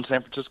Carroll own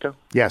San Francisco?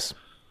 Yes.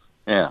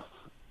 Yeah.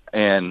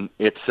 And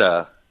it's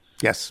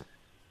yes.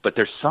 But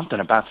there's something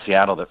about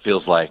Seattle that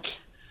feels like,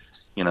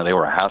 they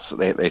were a house.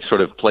 They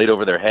sort of played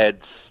over their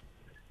heads.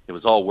 It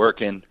was all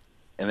working.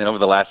 And then over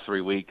the last 3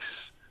 weeks,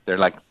 they're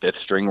like fifth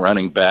string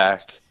running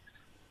back.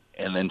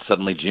 And then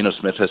suddenly Geno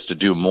Smith has to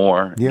do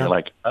more. Yeah. You're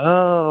like,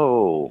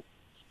 oh,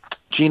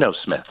 Geno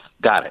Smith.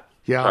 Got it.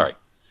 Yeah. Sorry.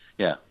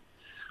 Yeah.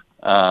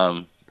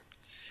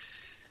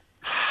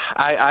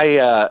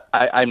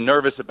 I'm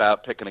nervous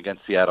about picking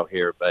against Seattle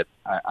here, but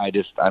I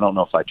don't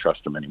know if I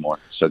trust them anymore.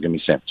 So give me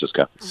San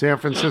Francisco. San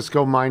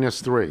Francisco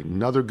 -3.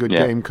 Another good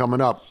game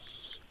coming up.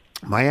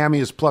 Miami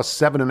is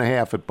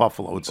 +7.5 at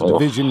Buffalo. It's a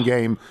division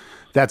game.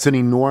 That's an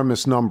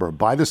enormous number.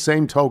 By the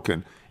same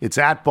token, it's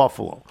at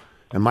Buffalo,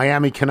 and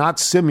Miami cannot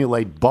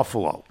simulate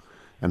Buffalo.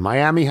 And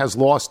Miami has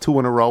lost 2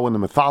 in a row, and the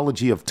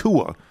mythology of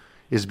Tua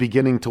is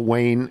beginning to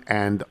wane,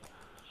 and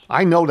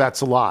I know that's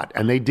a lot.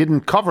 And they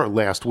didn't cover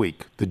last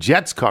week. The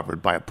Jets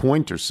covered by a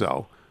point or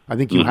so. I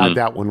think you had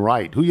that one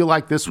right. Who you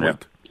like this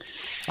week?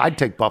 I'd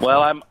take Buffalo.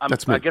 Well,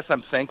 I guess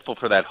I'm thankful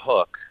for that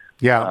hook.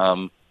 Yeah.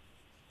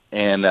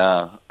 And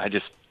I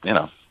just,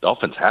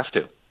 Dolphins have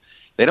to.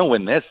 They don't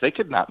win this, they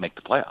could not make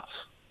the playoffs.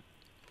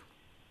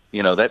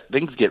 That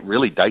things get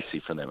really dicey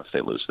for them if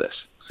they lose this.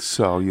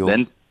 So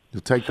you'll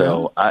take them?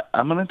 So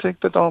I'm going to take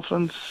the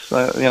Dolphins,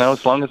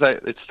 as long as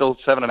it's still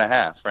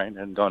 7.5, right?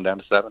 And going down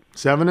to 7.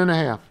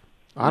 7.5.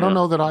 I don't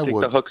know that I think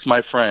would. The hook's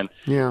my friend.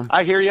 Yeah.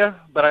 I hear you,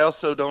 but I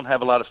also don't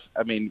have a lot of,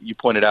 you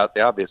pointed out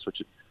the obvious,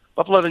 which is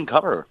Buffalo didn't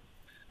cover.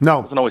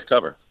 No. Doesn't always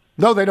cover.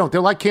 No, they don't.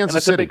 They're like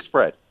Kansas City. That's a big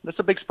spread. That's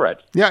a big spread.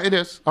 Yeah, it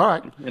is. All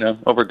right.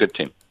 Over a good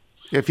team.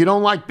 If you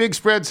don't like big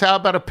spreads, how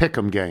about a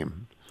pick'em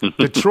game?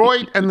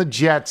 Detroit and the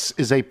Jets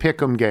is a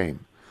pick'em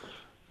game.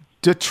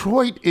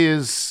 Detroit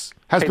this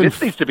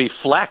needs to be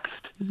flexed.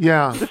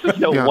 Yeah. This is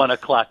no 1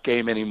 o'clock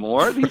game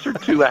anymore. These are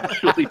two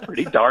actually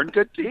pretty darn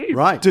good teams.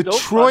 Right.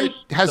 Detroit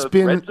has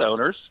been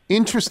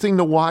interesting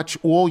to watch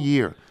all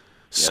year.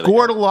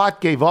 Scored a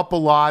lot, gave up a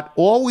lot,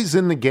 always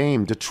in the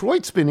game.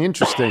 Detroit's been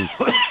interesting.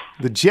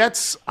 The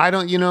Jets, I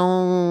don't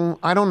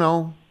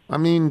know.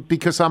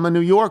 Because I'm a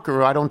New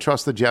Yorker, I don't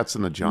trust the Jets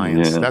and the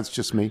Giants. Yeah. That's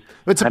just me.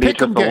 It's a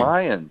pick 'em game.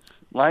 The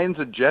Lions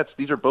and Jets,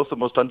 these are both the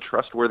most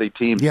untrustworthy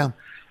teams. Yeah.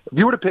 If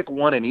you were to pick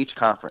one in each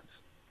conference,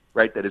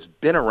 right, that has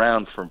been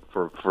around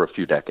for a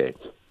few decades,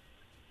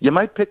 you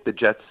might pick the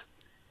Jets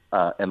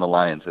and the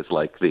Lions as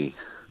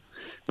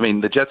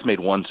the Jets made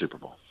 1 Super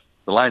Bowl.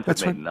 The Lions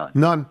have made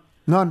none.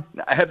 None.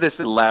 I have this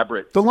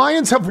elaborate... The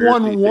Lions have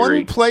won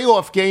one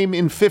playoff game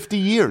in 50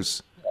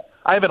 years.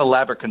 I have an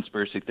elaborate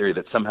conspiracy theory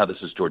that somehow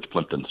this is George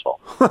Plimpton's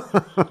fault.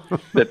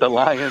 That the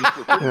Lions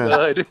were pretty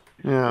good.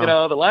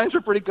 Yeah. The Lions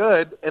were pretty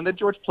good, and then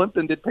George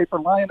Plimpton did Paper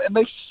Lion, and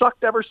they've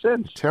sucked ever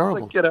since.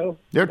 Terrible.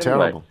 They're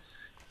terrible.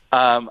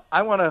 I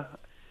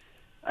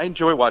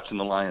enjoy watching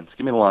the Lions.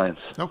 Give me the Lions.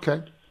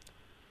 Okay.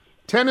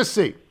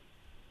 Tennessee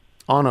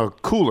on a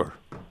cooler.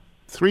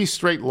 3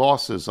 straight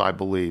losses, I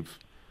believe.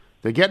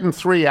 They're getting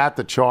 3 at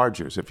the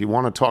Chargers. If you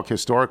want to talk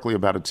historically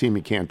about a team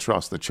you can't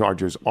trust, the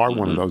Chargers are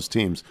one of those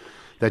teams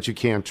that you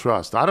can't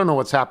trust. I don't know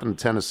what's happened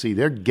to Tennessee.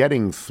 They're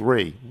getting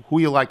 3. Who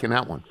you like in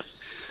that one?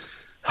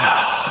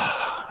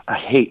 I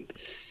hate,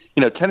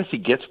 Tennessee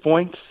gets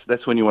points.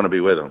 That's when you want to be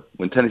with them.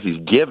 When Tennessee's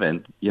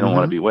given, you don't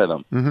want to be with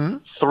them. Mm-hmm.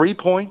 3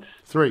 points?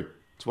 3.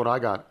 That's what I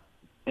got.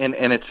 And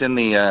it's in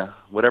the,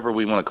 whatever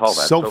we want to call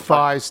that.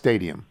 SoFi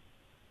Stadium.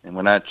 And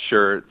we're not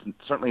sure.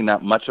 It's certainly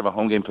not much of a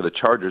home game for the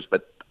Chargers,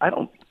 but I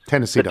don't.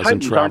 Tennessee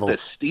doesn't travel. Aren't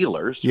the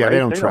Steelers? Yeah, right? They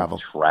don't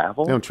travel.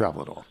 They don't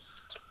travel at all.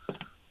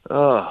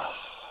 Oh,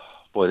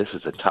 boy, this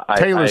is a tough.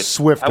 Taylor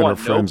Swift and her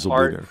friends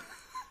will be there.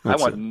 I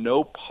want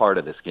no part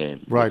of this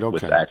game. Right.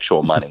 With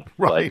actual money.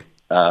 Right.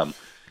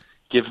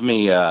 Give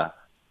me the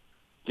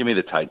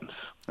Titans.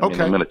 I'm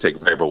going to take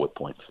Vrabel with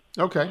points.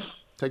 Okay.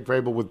 Take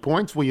Vrabel with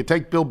points. Will you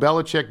take Bill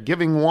Belichick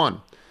giving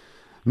 1?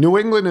 New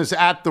England is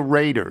at the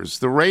Raiders.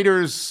 The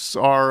Raiders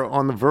are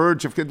on the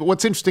verge of...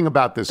 What's interesting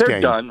about this game... They're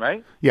done,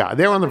 right? Yeah,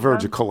 they're on the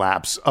verge of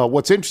collapse.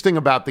 What's interesting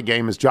about the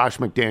game is Josh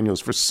McDaniels,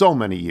 for so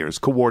many years,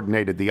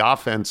 coordinated the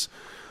offense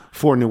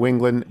for New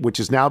England, which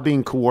is now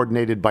being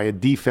coordinated by a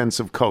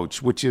defensive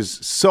coach, which is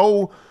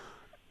so...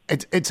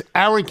 It's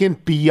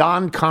arrogant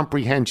beyond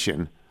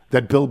comprehension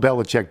that Bill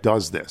Belichick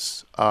does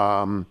this.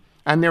 And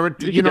there are...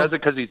 He does it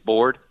because he's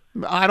bored?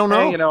 I don't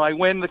know. Hey, I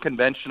win the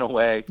conventional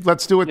way.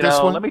 Let's do it this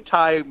way. Let me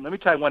tie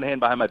one hand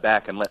behind my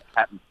back and let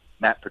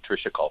Matt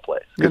Patricia call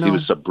plays because he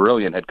was a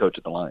brilliant head coach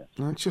at the Lions.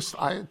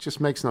 It just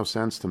makes no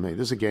sense to me.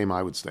 This is a game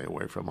I would stay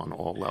away from on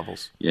all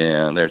levels.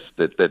 Yeah,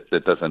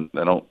 that doesn't.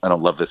 I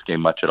don't love this game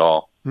much at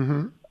all.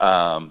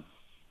 Mm-hmm.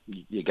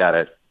 You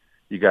gotta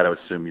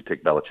assume you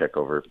take Belichick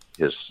over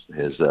his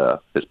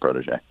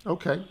protege.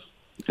 Okay.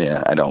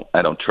 Yeah, I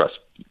don't trust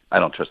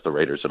the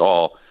Raiders at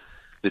all.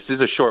 This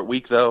is a short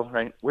week, though,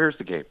 right? Where's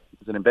the game?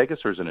 Is it in Vegas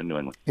or is it in New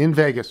England? In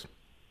Vegas.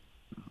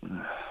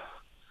 No,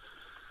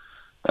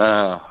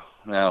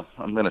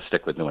 I'm going to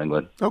stick with New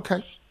England.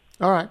 Okay.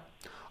 All right.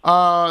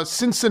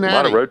 Cincinnati. A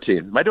lot of road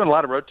teams. Am I doing a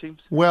lot of road teams?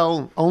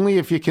 Well, only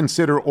if you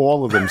consider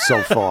all of them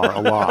so far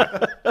a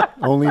lot.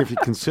 Only if you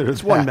consider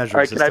it's one measure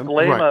system. Can I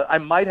blame I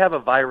might have a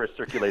virus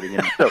circulating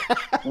in me. So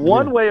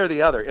one way or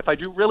the other, if I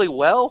do really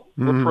well,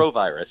 we're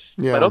pro-virus.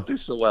 Yeah. If I don't do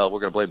so well, we're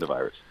going to blame the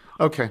virus.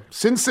 Okay.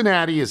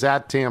 Cincinnati is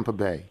at Tampa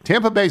Bay.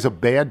 Tampa Bay's a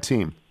bad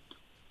team.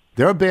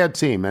 They're a bad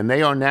team, and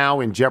they are now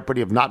in jeopardy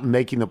of not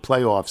making the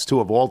playoffs, too,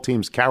 of all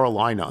teams.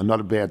 Carolina,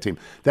 another bad team.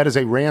 That is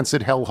a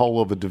rancid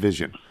hellhole of a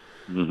division.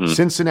 Mm-hmm.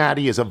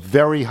 Cincinnati is a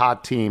very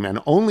hot team and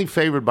only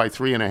favored by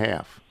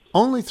 3.5.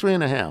 Only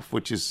 3.5,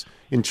 which is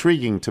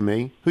intriguing to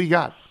me. Who you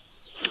got?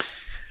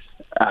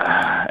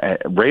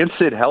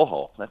 Rancid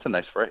hellhole. That's a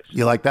nice phrase.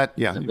 You like that?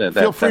 Yeah.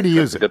 Feel free to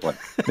use it. That's a good one.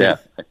 Yeah.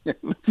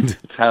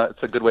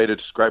 It's a good way to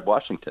describe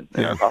Washington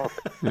in our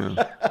politics.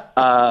 Yeah.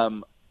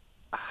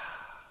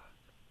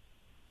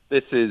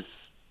 This is.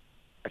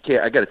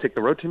 I got to take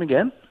the road team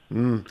again.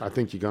 I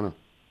think you're gonna.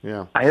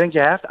 Yeah. I think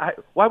you have to.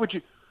 Why would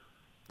you?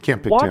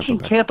 Can't pick watching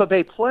Tampa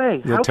Bay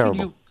play. They're how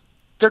terrible.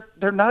 Can you?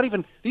 They're not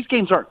even. These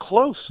games aren't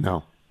close.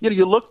 No.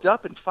 You looked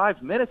up in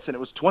 5 minutes and it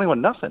was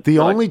 21-0. The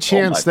only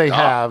chance they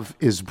have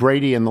is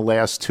Brady in the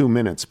last 2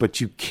 minutes, but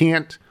you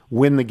can't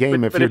win the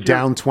game if you're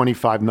down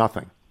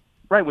 25-0.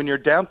 Right, when you're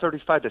down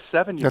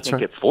 35-7, you can't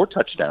get 4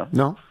 touchdowns.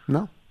 No.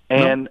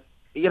 And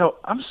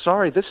I'm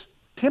sorry, this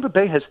Tampa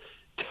Bay has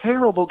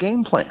terrible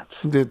game plans.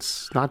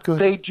 It's not good.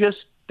 They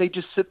just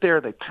sit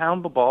there, they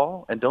pound the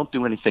ball and don't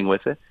do anything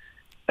with it.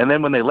 And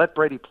then when they let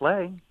Brady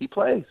play, he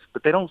plays,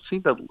 but they don't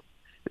seem to.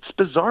 It's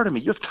bizarre to me.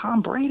 You have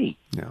Tom Brady.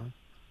 Yeah.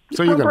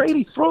 So Tom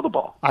Brady, throw the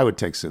ball. I would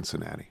take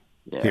Cincinnati.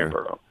 Yeah, here.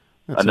 Burrow.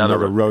 That's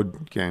another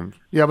road game.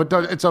 Yeah, but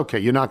it's okay.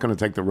 You're not going to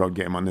take the road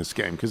game on this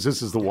game because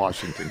this is the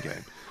Washington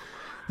game.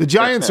 The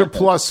Giants are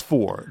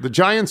 +4. The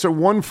Giants are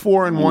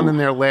 1-4-1 in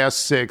their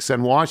last 6,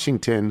 and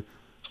Washington,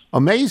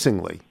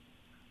 amazingly,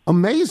 are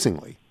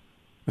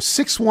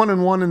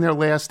 6-1-1 in their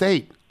last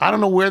 8. I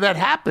don't know where that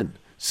happened.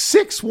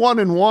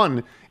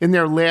 6-1-1 in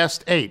their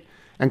last 8.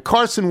 And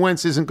Carson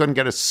Wentz isn't going to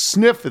get a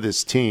sniff of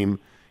this team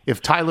if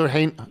Taylor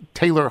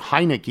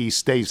Heineke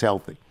stays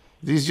healthy.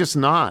 He's just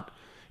not.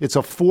 It's a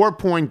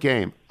 4-point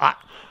game.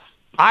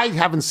 I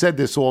haven't said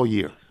this all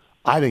year.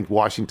 I think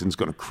Washington's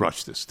going to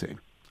crush this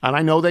team. And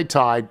I know they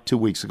tied 2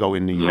 weeks ago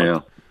in New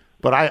York. Yeah.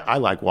 But I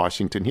like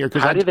Washington here.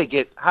 How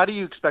do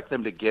you expect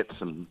them to get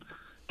some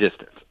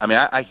distance? I mean,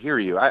 I hear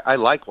you. I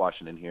like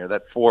Washington here.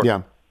 That 4,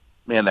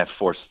 man, that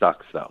 4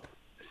 sucks, though.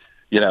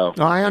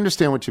 I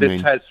understand what you mean.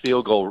 This has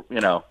field goal,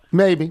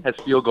 maybe has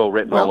field goal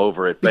written all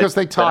over it. Because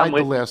they tied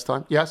the last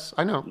time. Yes,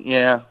 I know.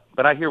 Yeah,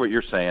 but I hear what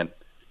you're saying.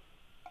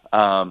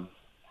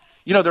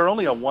 They're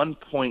only a 1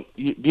 point.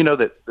 You know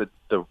that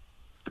the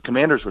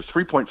Commanders were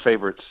 3-point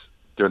favorites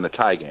during the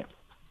tie game.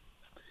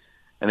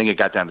 I think it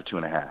got down to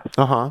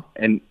 2.5.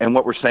 And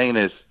what we're saying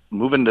is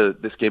moving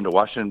this game to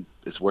Washington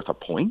is worth a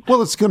point.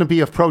 Well, it's going to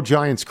be a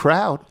pro-Giants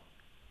crowd.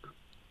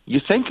 You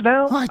think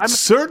now? I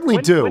certainly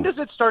do. When does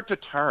it start to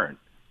turn?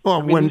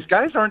 Well, these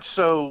guys aren't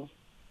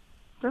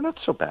they're not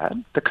so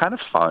bad. They're kind of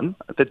fun.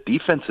 The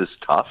defense is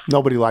tough.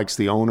 Nobody likes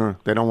the owner.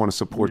 They don't want to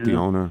support the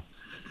owner.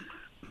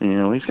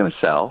 He's going to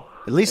sell.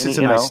 At least it's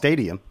a nice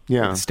stadium.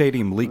 Yeah. The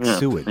stadium leaks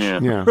sewage.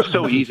 Yeah. It's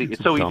so easy.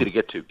 It's so easy to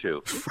get to,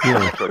 too.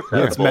 Yeah.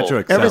 It's metro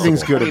accessible.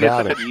 Everything's good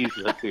about it.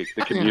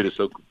 The commute is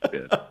so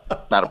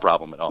not a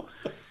problem at all.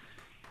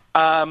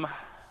 I'm going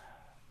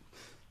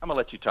to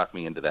let you talk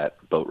me into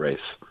that boat race.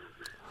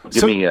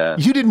 Give me,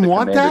 you didn't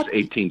want that?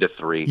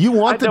 18-3. You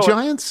want the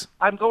Giants?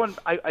 I'm going.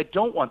 I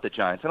don't want the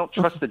Giants. I don't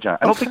trust the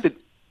Giants. I don't think that.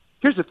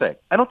 Here's the thing.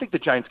 I don't think the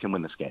Giants can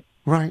win this game.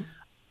 Right.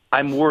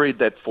 I'm worried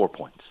that 4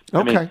 points.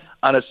 Okay. I mean,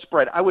 on a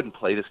spread, I wouldn't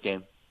play this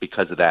game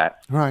because of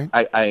that. Right.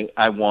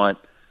 I want.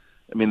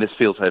 I mean, this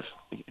feels as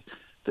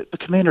the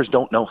Commanders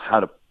don't know how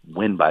to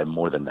win by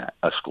more than that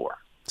a score.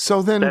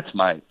 So then that's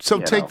my.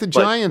 Take the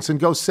Giants and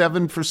go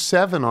 7 for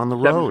 7 on the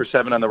road. 7 for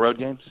 7 on the road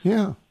games.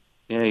 Yeah.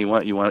 Yeah,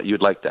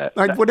 you'd like that.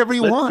 Whatever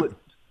you want.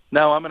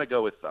 No, I'm going to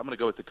go with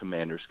the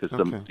Commanders because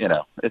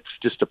it's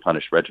just to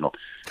punish Reginald.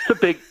 It's a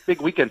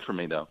big weekend for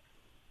me though.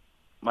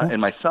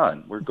 And my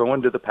son, we're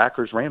going to the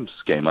Packers-Rams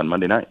game on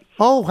Monday night.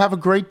 Oh, have a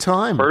great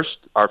time!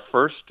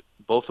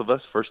 Both of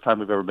us, first time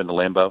we've ever been to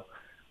Lambeau.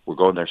 We're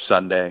going there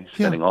Sunday,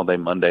 spending all day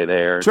Monday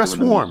there. Dress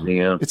warm.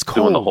 Museum, it's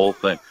cold. Doing the whole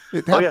thing.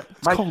 My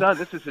cold. son.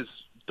 This is his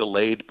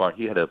delayed bar.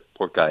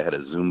 Poor guy had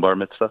a Zoom bar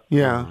mitzvah.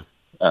 Yeah.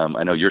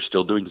 I know you're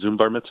still doing Zoom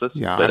bar mitzvahs.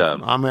 Yeah, but,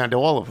 I'm at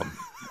all of them.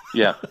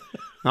 Yeah.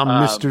 I'm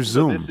Mr.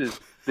 Zoom. So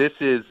this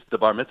is the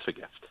bar mitzvah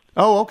gift.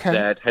 Oh, okay.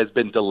 That has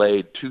been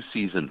delayed 2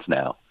 seasons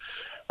now.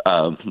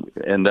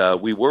 And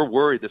we were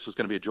worried this was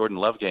going to be a Jordan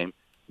Love game.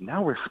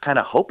 Now we're kind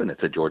of hoping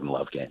it's a Jordan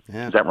Love game.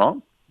 Yeah. Is that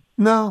wrong?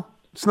 No,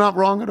 it's not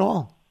wrong at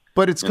all.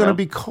 But it's going to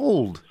be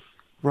cold,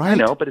 right? I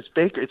know, but it's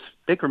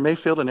Baker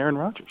Mayfield and Aaron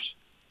Rodgers.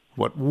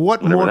 What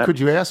more could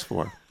you ask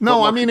for?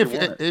 No, I mean, if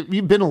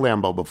you've been to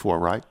Lambeau before,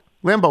 right?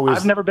 Lambeau is.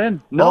 I've never been.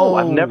 No,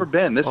 I've never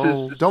been. This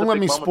is. Don't let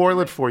me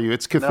spoil it for you.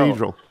 It's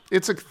cathedral. No.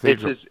 It's a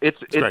cathedral.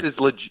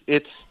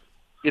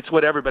 It's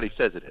what everybody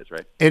says it is,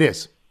 right? It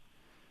is.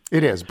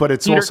 It is, but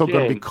it's also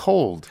going to be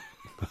cold.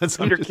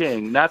 Peter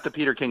King, not the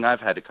Peter King I've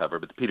had to cover,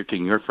 but the Peter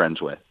King you're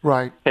friends with,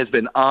 right? Has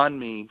been on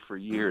me for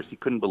years. He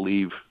couldn't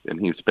believe,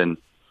 and he's been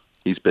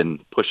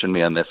pushing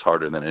me on this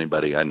harder than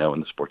anybody I know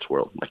in the sports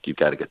world. Like, you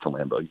got to get to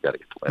Lambeau. You got to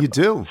get to Lambeau. You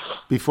do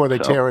before they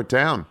tear it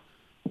down.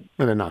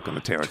 Well, they're not going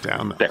to tear it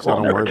down. They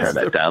won't never tear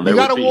that down. You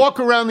got to walk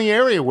around the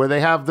area where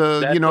they have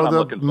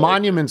the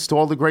monuments to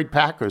all the great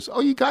Packers.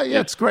 Oh, you got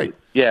it's great.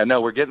 Yeah, no,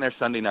 we're getting there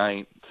Sunday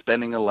night.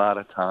 Spending a lot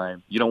of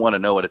time. You don't want to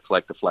know what it's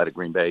like to fly to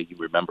Green Bay. You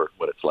remember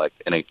what it's like.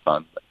 It ain't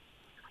fun.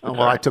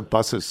 I took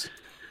buses,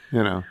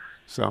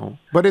 So,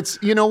 but it's,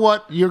 you know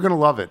what? You're going to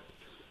love it.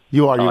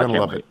 You are. You're going to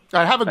love it.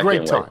 All right, have a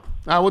great time.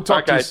 We'll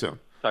talk to you soon.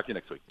 Talk to you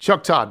next week.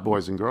 Chuck Todd,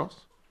 boys and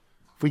girls.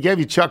 If we gave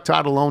you Chuck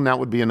Todd alone, that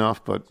would be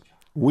enough, but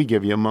we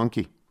give you a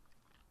monkey.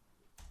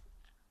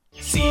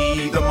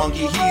 See the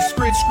monkey,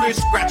 he's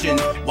scratching,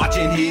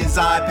 watching his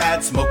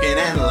iPad, smoking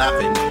and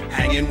laughing,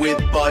 hanging with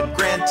Bud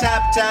Grant,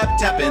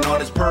 tapping on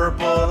his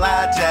purple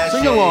attache.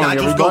 Sing along,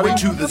 Nigel's everybody. going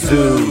to the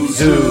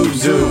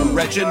zoo.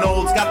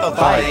 Reginald's got the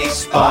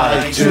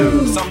bite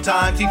too.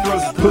 Sometimes he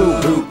throws his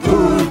poo.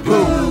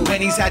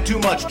 When he's had too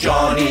much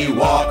Johnny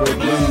Walker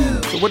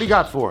Blue. So what do you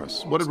got for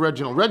us? What did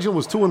Reginald? Reginald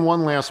was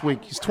 2-1 last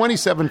week. He's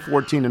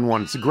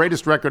 27-14-1. It's the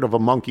greatest record of a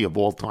monkey of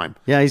all time.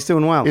 Yeah, he's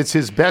doing well. It's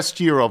his best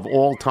year of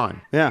all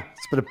time. Yeah,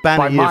 it's been a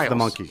banner year for the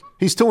monkey.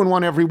 He's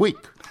 2-1 every week.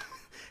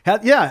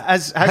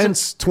 Hence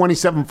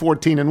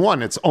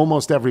 27-14-1. It's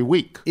almost every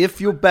week.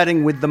 If you're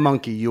betting with the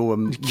monkey,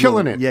 you're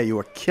killing it. Yeah, you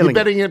are killing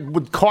You're betting it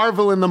with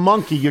Carville and the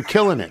monkey. You're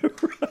killing it.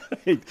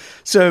 Right.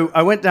 So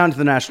I went down to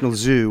the National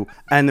Zoo,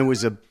 and there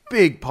was a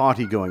big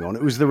party going on.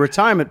 It was the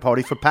retirement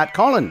party for Pat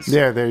Collins.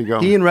 Yeah, there you go.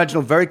 He and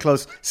Reginald very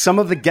close. Some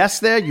of the guests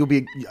there, you're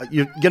going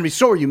to be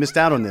sorry you missed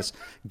out on this.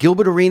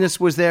 Gilbert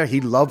Arenas was there.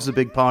 He loves a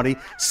big party.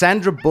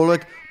 Sandra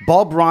Bullock,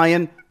 Bob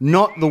Ryan,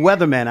 not the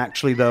weatherman,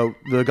 actually, though,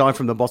 the guy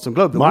from the Boston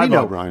Globe. My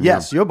Bob Ryan.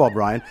 Yes, you're Bob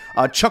Ryan.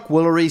 Chuck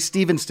Woolery,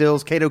 Stephen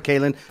Stills, Cato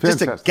Kalin.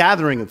 Just a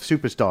gathering of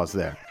superstars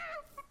there.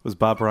 Was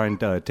Bob Ryan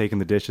taking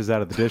the dishes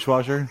out of the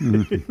dishwasher?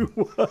 He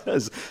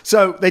was.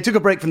 So they took a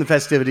break from the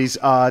festivities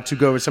to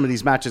go over some of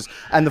these matches.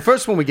 And the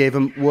first one we gave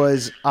him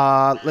was,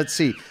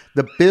 the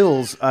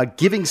Bills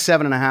giving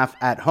 7.5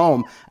 at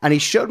home. And he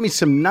showed me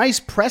some nice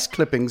press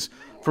clippings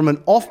from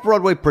an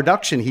off-Broadway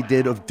production he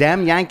did of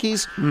Damn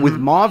Yankees with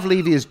Marv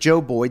Levy as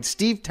Joe Boyd,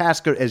 Steve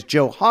Tasker as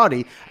Joe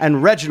Hardy,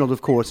 and Reginald,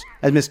 of course,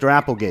 as Mr.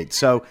 Applegate.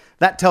 So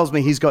that tells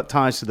me he's got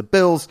ties to the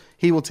Bills.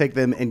 He will take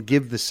them and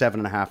give the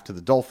 7.5 to the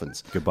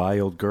Dolphins. Goodbye,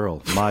 old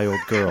girl. My old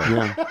girl.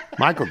 Yeah,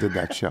 Michael did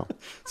that show.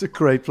 It's a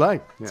great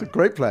play. It's a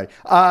great play.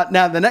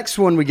 Now, the next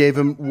one we gave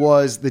him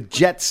was the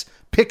Jets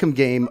pick'em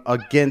game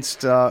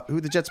against, who are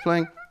the Jets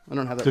playing? I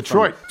don't have that.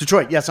 Detroit.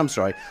 Detroit, yes, I'm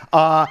sorry.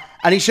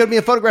 And he showed me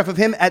a photograph of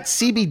him at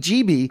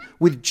CBGB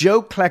with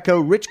Joe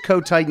Klecko, Rich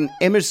Kotite, and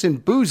Emerson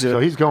Boozer. So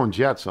he's going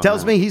Jets on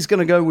Tells that. me he's going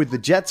to go with the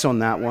Jets on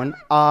that one.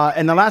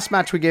 And the last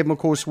match we gave him, of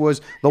course,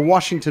 was the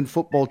Washington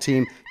football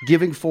team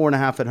giving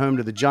 4.5 at home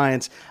to the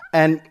Giants.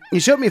 And he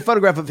showed me a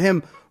photograph of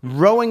him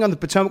rowing on the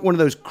Potomac, one of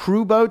those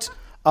crew boats,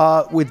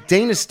 with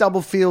Dana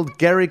Stubblefield,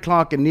 Gary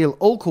Clark, and Neil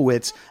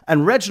Olkowitz.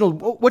 And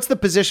Reginald, what's the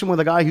position with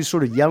the guy who's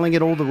sort of yelling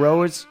at all the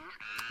rowers?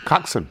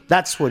 Coxswain.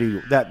 That's what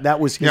that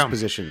was his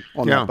position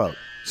on that boat.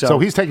 So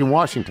he's taking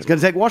Washington. He's going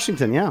to take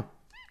Washington, yeah.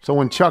 So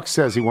when Chuck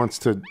says he wants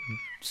to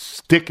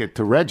stick it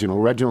to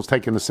Reginald, Reginald's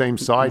taking the same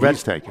side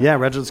he's taking. Yeah,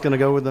 Reginald's going to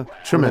go with the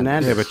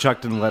Tremendous. Yeah, but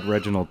Chuck didn't let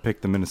Reginald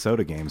pick the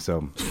Minnesota game,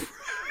 so...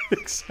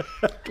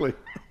 Exactly.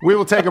 We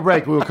will take a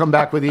break. We will come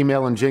back with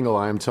email and jingle.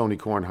 I am Tony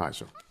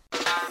Kornheiser.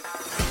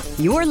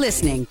 You're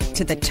listening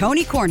to The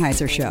Tony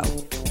Kornheiser Show.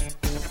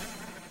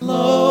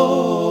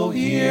 Lo,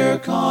 here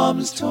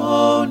comes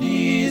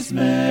Tony's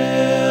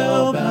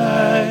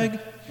mailbag.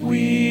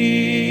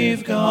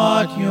 We've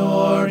got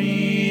your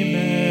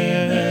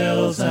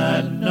emails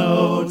and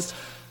notes.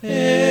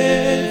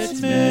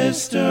 It's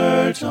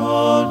Mr.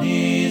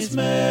 Tony's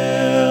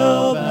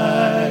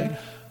mailbag.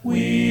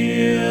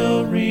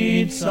 We'll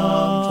read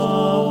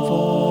some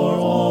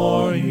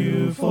for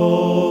you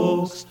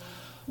folks.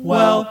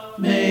 Well,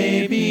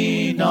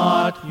 maybe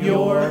not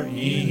your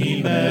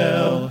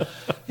email.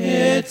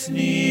 It's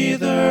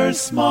neither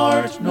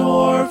smart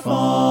nor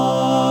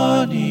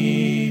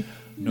funny,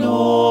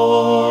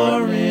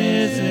 nor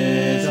is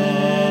it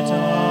a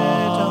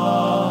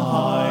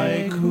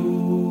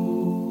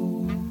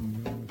haiku.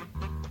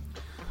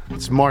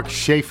 It's Mark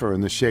Schaefer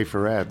and the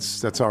Schaeferettes.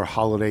 That's our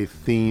holiday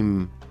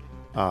theme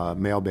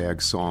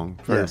mailbag song.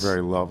 Very,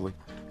 very lovely.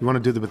 You want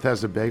to do the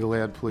Bethesda Bagel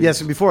ad, please? Yes,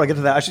 and before I get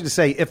to that, I should just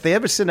say, if they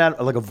ever send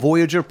out like a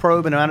Voyager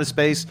probe in outer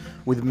space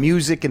with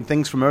music and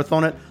things from Earth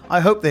on it, I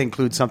hope they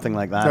include something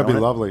like that. That'd be on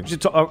it. lovely.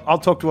 I'll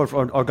talk to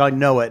our guy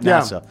Noah at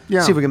NASA.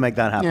 Yeah. See if we can make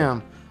that happen.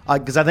 Yeah.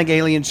 Because I think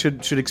aliens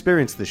should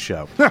experience this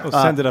show.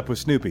 Send it up with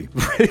Snoopy.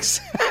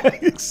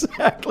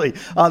 Exactly.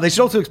 They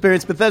should also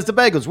experience Bethesda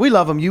Bagels. We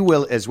love them. You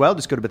will as well.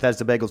 Just go to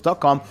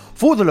BethesdaBagels.com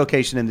for the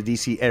location in the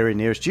D.C. area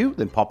nearest you.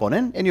 Then pop on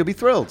in, and you'll be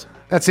thrilled.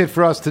 That's it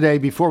for us today.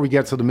 Before we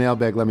get to the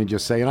mailbag, let me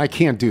just say, and I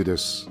can't do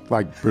this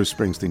like Bruce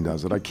Springsteen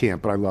does it. I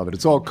can't, but I love it.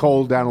 It's all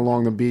cold down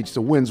along the beach.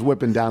 The wind's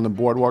whipping down the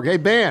boardwalk. Hey,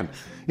 band,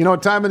 you know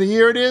what time of the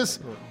year it is?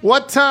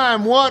 What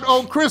time? What?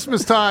 Oh,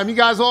 Christmas time. You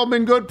guys all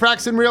been good,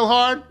 practicing real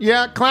hard?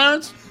 Yeah,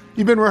 Clarence?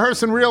 You've been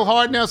rehearsing real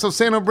hard now, so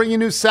Santa will bring you a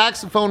new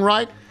saxophone,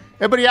 right?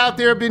 Everybody out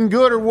there been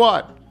good or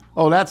what?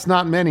 Oh, that's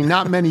not many.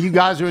 Not many. You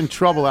guys are in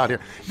trouble out here.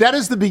 That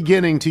is the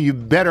beginning to you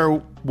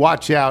better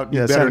watch out.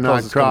 You better Santa not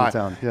Claus is coming cry. to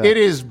town. Yeah. It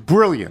is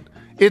brilliant.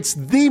 It's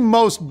the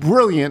most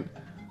brilliant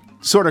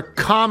sort of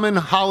common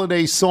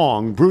holiday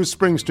song, Bruce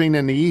Springsteen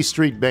and the E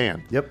Street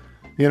Band. Yep.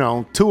 You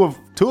know, two of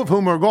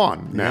whom are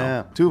gone now.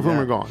 Yeah. Two of whom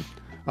are gone.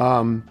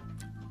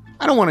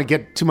 I don't want to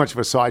get too much of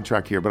a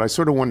sidetrack here, but I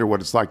sort of wonder what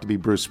it's like to be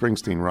Bruce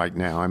Springsteen right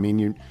now. I mean,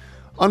 you're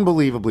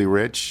unbelievably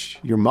rich.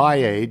 You're my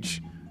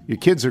age. Your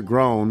kids are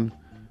grown.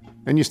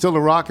 And you're still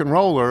a rock and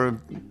roller.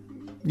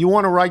 You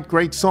want to write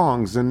great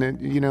songs, and,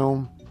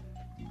 the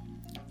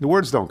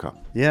words don't come.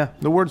 Yeah.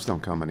 The words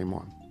don't come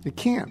anymore. It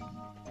can't.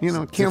 It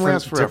can't Different-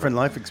 last forever. different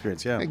life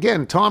experience, yeah.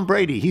 Again, Tom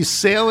Brady, he's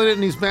sailing it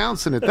and he's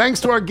bouncing it.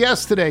 Thanks to our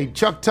guests today,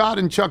 Chuck Todd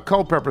and Chuck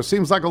Culpepper.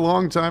 Seems like a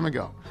long time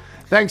ago.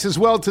 Thanks as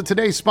well to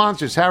today's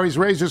sponsors, Harry's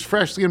Razors,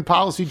 Freshly and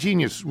Policy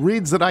Genius.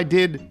 Reads that I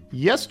did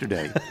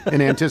yesterday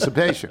in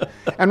anticipation.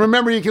 And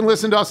remember, you can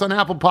listen to us on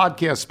Apple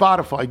Podcasts,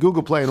 Spotify,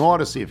 Google Play, and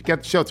Odyssey. If you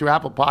get the show through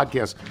Apple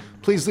Podcasts,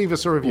 please leave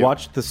us a review.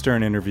 Watch the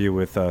Stern interview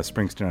with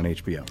Springsteen on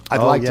HBO.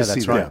 I'd like to see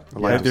that. Yeah.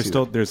 I'd like to see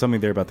that. There's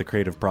something there about the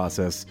creative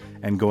process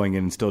and going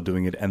in and still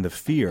doing it, and the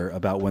fear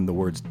about when the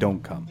words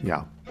don't come.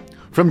 Yeah.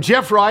 From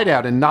Jeff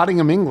Rideout in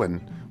Nottingham,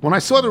 England. When I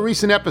saw the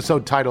recent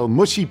episode titled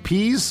Mushy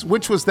Peas,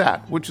 which was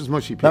that? Which was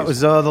Mushy Peas? That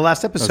was the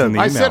last episode.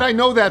 I said I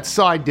know that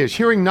side dish.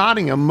 Hearing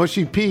Nottingham,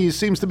 Mushy Peas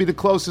seems to be the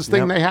closest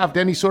thing they have to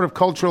any sort of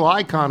cultural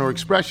icon or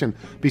expression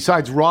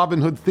besides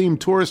Robin Hood-themed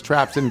tourist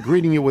traps and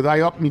greeting you with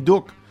 "I up me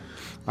duck."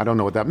 I don't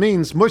know what that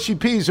means. Mushy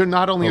peas are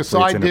not only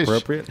Hopefully a it's side dish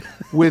inappropriate.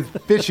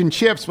 with fish and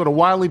chips, but a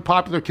wildly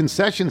popular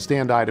concession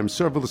stand item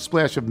served with a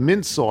splash of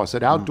mint sauce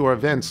at outdoor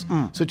events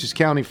such as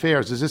county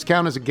fairs. Does this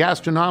count as a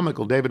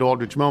gastronomical David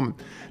Aldrich moment?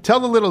 Tell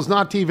the littles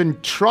not to even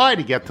try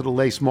to get to the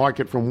Lace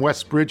Market from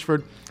West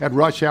Bridgeford at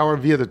rush hour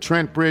via the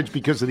Trent Bridge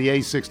because of the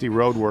A60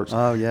 roadworks.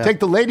 Oh, yeah. Take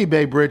the Lady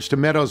Bay Bridge to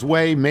Meadows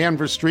Way,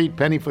 Manvers Street,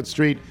 Pennyfoot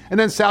Street, and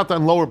then south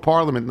on Lower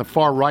Parliament in the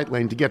far right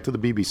lane to get to the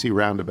BBC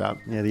roundabout.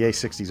 Yeah, the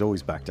A60 is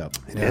always backed up.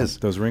 It is.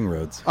 Those ring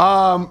roads.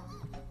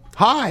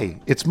 Hi,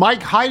 it's Mike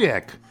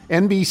Heideck,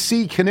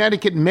 NBC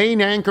Connecticut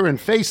main anchor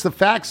and Face the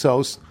Facts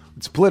host.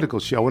 It's a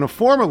political show. In a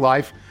former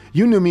life,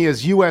 you knew me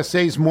as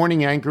USA's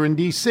morning anchor in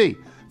D.C.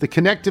 The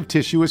connective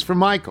tissue is for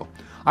Michael.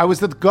 I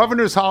was at the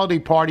governor's holiday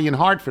party in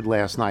Hartford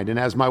last night, and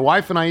as my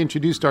wife and I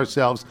introduced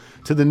ourselves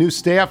to the new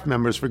staff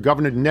members for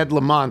Governor Ned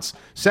Lamont's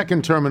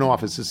second term in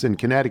office in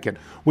Connecticut,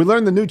 we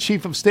learned the new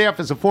chief of staff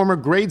is a former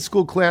grade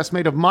school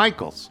classmate of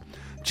Michael's.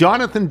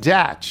 Jonathan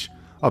Datch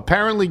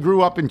apparently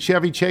grew up in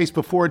Chevy Chase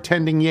before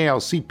attending Yale.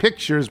 See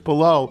pictures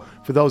below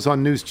for those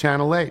on News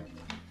Channel 8.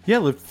 Yeah,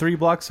 lived 3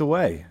 blocks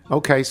away.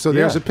 Okay, so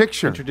there's a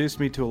picture. Introduced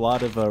me to a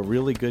lot of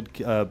really good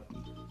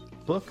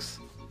books.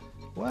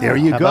 Wow. There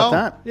you How go. about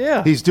that?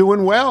 Yeah. He's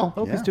doing well.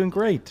 Hope he's doing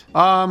great.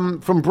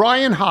 From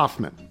Brian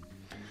Hoffman.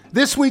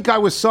 This week I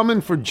was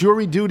summoned for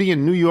jury duty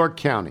in New York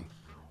County.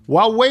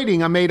 While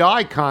waiting, I made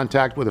eye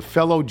contact with a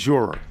fellow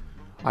juror.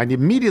 I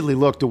immediately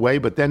looked away,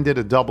 but then did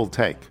a double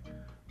take.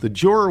 The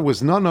juror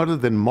was none other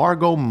than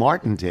Margot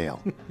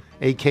Martindale,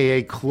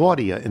 a.k.a.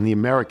 Claudia in The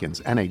Americans,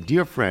 and a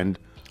dear friend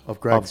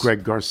of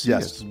Greg Garcia.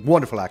 Yes,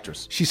 wonderful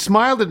actress. She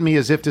smiled at me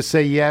as if to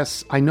say,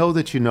 yes, I know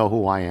that you know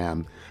who I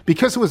am.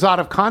 Because it was out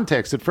of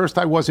context, at first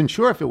I wasn't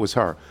sure if it was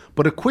her,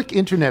 but a quick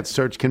internet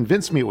search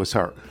convinced me it was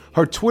her.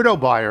 Her Twitter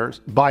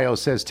bio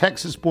says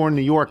Texas-born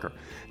New Yorker.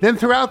 Then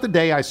throughout the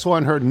day, I saw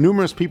and heard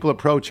numerous people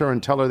approach her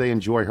and tell her they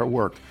enjoy her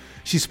work.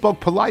 She spoke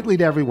politely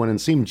to everyone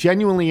and seemed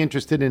genuinely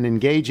interested in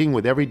engaging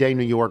with everyday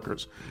New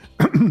Yorkers.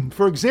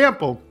 For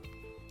example,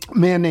 a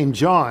man named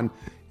John,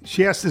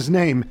 she asked his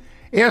name,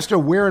 asked her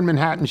where in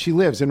Manhattan she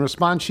lives. In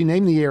response, she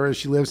named the area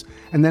she lives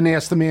and then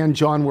asked the man,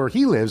 John, where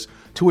he lives,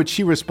 to which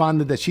she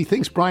responded that she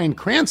thinks Bryan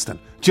Cranston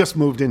just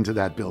moved into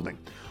that building.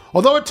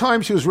 Although at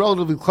times she was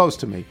relatively close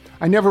to me,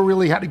 I never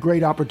really had a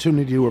great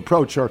opportunity to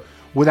approach her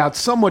without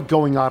somewhat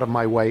going out of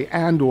my way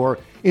and or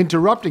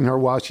interrupting her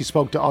while she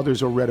spoke to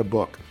others or read a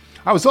book.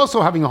 I was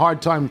also having a hard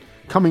time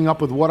coming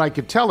up with what I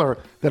could tell her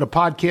that a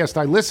podcast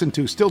I listened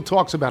to still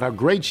talks about how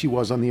great she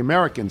was on The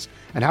Americans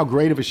and how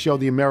great of a show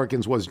The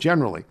Americans was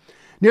generally.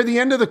 Near the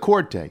end of the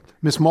court day,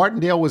 Miss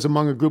Martindale was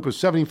among a group of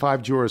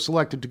 75 jurors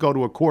selected to go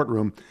to a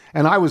courtroom,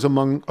 and I was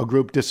among a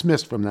group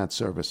dismissed from that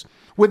service.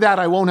 With that,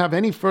 I won't have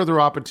any further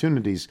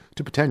opportunities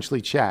to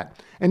potentially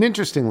chat. And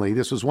interestingly,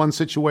 this was one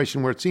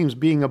situation where it seems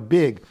being a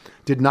big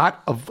did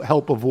not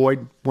help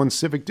avoid one's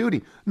civic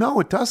duty. No,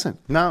 it doesn't.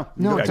 No,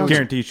 it I doesn't.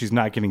 guarantee she's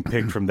not getting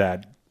picked from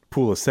that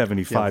pool of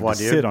 75 to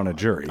sit on a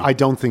jury. I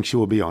don't think she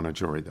will be on a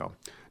jury, though.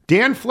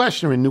 Dan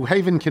Fleshner in New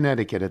Haven,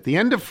 Connecticut. At the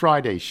end of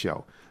Friday's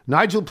show,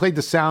 Nigel played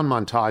the sound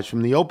montage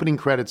from the opening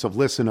credits of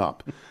Listen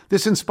Up.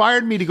 This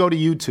inspired me to go to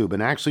YouTube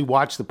and actually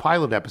watch the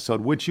pilot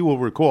episode, which you will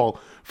recall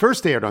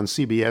first aired on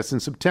CBS in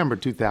September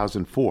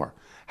 2004.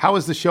 How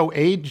has the show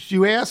aged,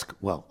 you ask?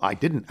 Well, I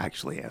didn't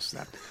actually ask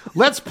that.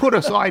 Let's put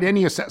aside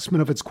any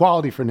assessment of its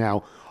quality for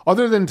now,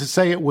 other than to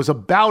say it was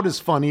about as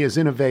funny, as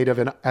innovative,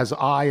 and as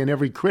I and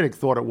every critic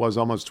thought it was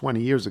almost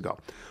 20 years ago.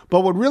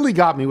 But what really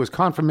got me was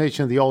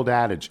confirmation of the old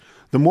adage,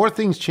 the more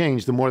things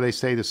change, the more they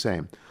stay the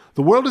same.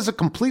 The world is a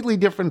completely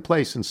different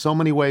place in so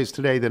many ways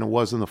today than it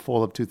was in the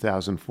fall of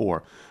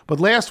 2004. But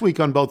last week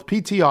on both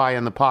PTI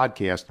and the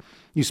podcast,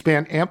 you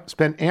spent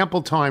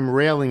ample time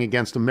railing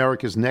against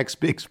America's next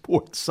big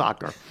sport,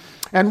 soccer.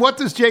 And what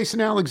does Jason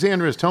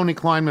Alexander as Tony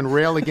Kleinman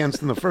rail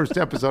against in the first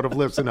episode of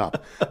Listen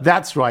Up?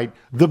 That's right,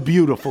 the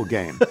beautiful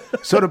game.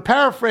 So to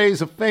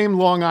paraphrase a famed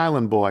Long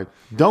Island boy,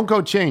 don't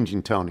go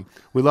changing, Tony.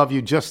 We love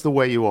you just the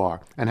way you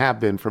are and have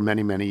been for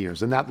many, many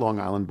years. And that Long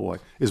Island boy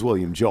is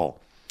William Joel.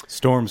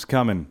 Storm's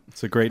coming.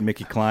 It's a great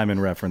Mickey Kleiman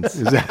reference.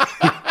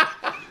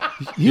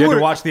 You had were-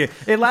 to watch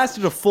it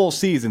lasted a full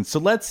season, so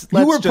let's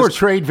You were just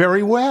portrayed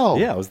very well.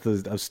 Yeah, it was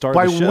the start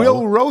By of the show.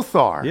 Will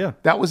Rothar. Yeah.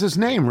 That was his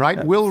name, right?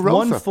 Yeah, Will Rothar.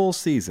 one full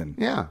season.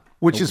 Yeah,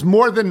 which is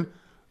more than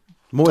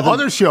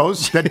other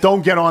shows that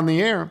don't get on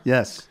the air.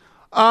 Yes.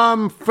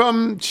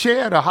 From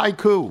Chad, a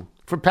haiku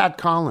for Pat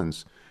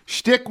Collins.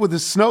 Shtick with a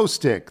snow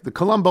stick, the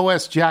Columbo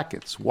S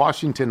Jackets,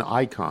 Washington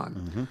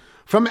icon.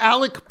 From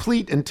Alec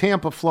Pleat in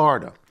Tampa,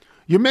 Florida.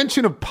 Your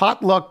mention of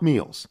potluck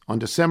meals on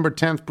December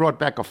 10th brought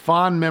back a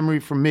fond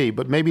memory for me,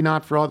 but maybe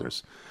not for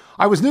others.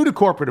 I was new to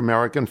corporate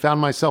America and found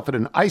myself at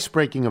an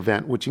ice-breaking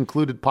event which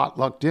included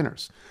potluck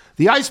dinners.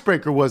 The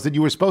icebreaker was that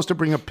you were supposed to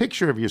bring a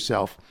picture of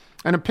yourself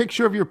and a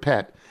picture of your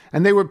pet,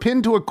 and they were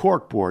pinned to a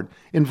corkboard,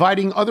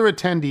 inviting other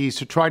attendees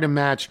to try to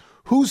match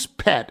whose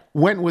pet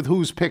went with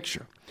whose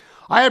picture.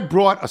 I had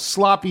brought a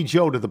Sloppy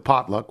Joe to the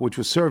potluck, which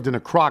was served in a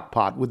crock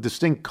pot with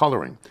distinct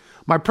coloring.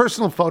 My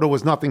personal photo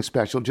was nothing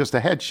special, just a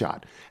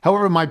headshot.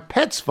 However, my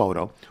pet's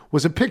photo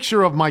was a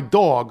picture of my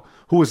dog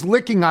who was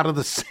licking out of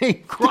the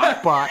same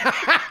crock pot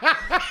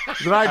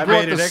that I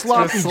brought the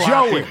Sloppy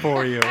Joe in.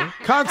 for you.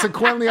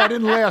 Consequently, I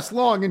didn't last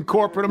long in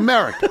corporate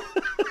America.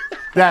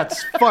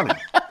 That's funny.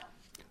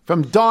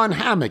 From Don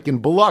Hammock in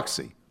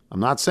Biloxi.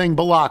 I'm not saying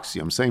Biloxi,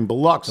 I'm saying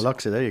Biloxi.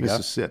 Biloxi, there you go.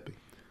 Mississippi.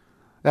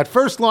 That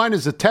first line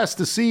is a test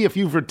to see if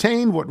you've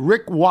retained what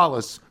Rick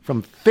Wallace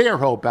from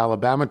Fairhope,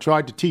 Alabama,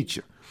 tried to teach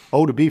you.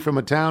 Oh, to be from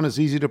a town as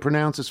easy to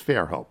pronounce as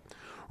Fairhope.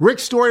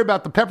 Rick's story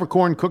about the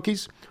peppercorn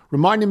cookies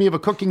reminded me of a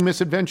cooking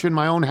misadventure in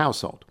my own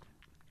household.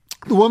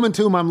 The woman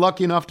to whom I'm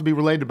lucky enough to be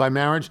related by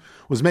marriage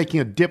was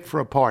making a dip for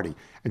a party,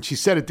 and she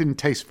said it didn't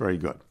taste very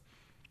good.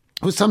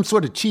 It was some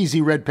sort of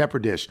cheesy red pepper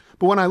dish,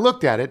 but when I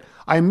looked at it,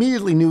 I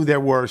immediately knew there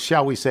were,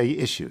 shall we say,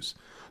 issues.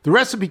 The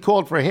recipe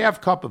called for a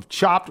half cup of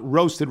chopped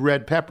roasted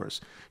red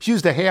peppers. She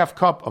used a half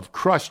cup of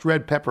crushed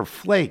red pepper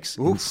flakes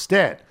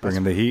instead.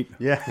 Bringing the heat.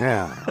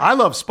 Yeah. I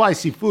love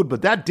spicy food,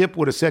 but that dip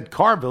would have set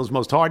Carville's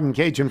most hardened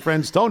Cajun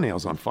friend's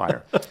toenails on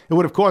fire. It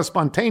would have caused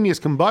spontaneous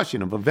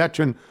combustion of a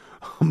veteran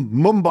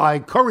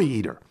Mumbai curry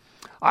eater.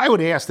 I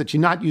would ask that you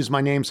not use my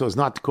name so as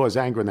not to cause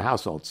anger in the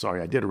household. Sorry,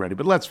 I did already,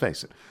 but let's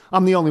face it.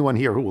 I'm the only one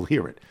here who will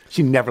hear it.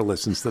 She never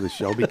listens to the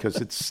show because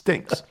it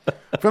stinks.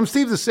 From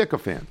Steve the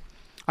Sycophant.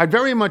 I'd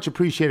very much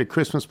appreciate a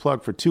Christmas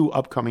plug for 2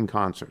 upcoming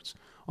concerts.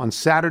 On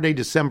Saturday,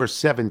 December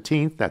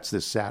 17th, that's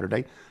this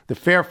Saturday, the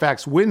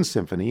Fairfax Wind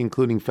Symphony,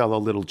 including fellow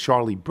little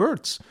Charlie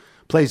Burtz,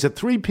 plays at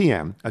 3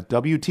 p.m. at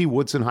W.T.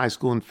 Woodson High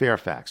School in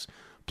Fairfax.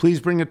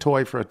 Please bring a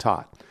toy for a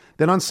tot.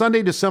 Then on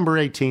Sunday, December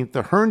 18th,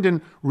 the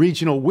Herndon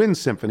Regional Wind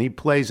Symphony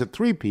plays at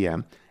 3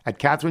 p.m. at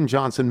Katherine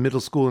Johnson Middle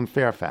School in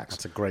Fairfax.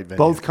 That's a great venue.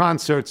 Both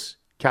concerts,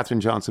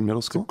 Katherine Johnson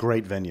Middle School?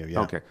 Great venue,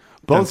 yeah. Okay.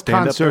 Both stand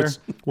up concerts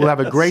there? will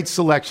have a great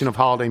selection of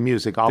holiday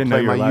music. I'll Didn't know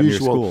play you were my allowed near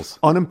usual schools.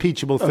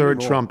 unimpeachable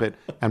third trumpet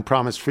and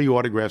promise free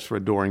autographs for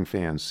adoring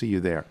fans. See you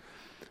there.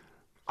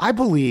 I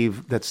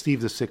believe that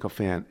Steve the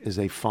Sycophant is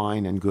a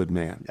fine and good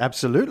man.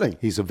 Absolutely.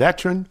 He's a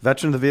veteran.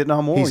 Veteran of the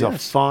Vietnam War, He's a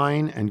yes.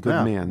 fine and good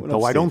Yeah, man, what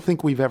though up, I don't Steve?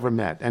 think we've ever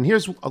met. And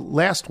here's a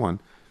last one,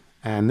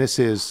 and this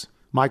is,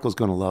 Michael's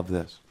going to love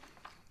this.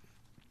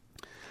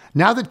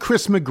 Now that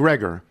Chris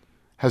McGregor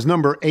has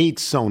number 8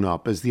 sewn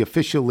up as the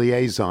official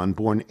liaison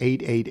born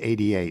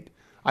 8/8/88,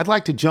 I'd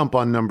like to jump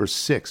on number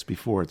 6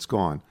 before it's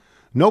gone.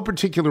 No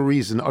particular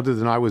reason other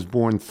than I was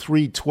born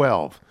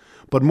 3/12.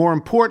 But more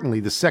importantly,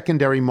 the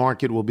secondary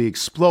market will be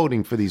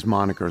exploding for these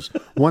monikers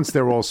once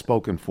they're all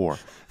spoken for.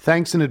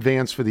 Thanks in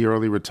advance for the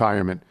early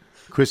retirement.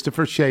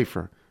 Christopher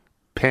Schaefer,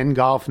 Penn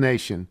Golf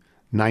Nation,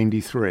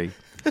 93,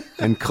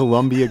 and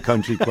Columbia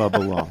Country Club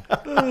alone.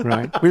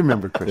 Right? We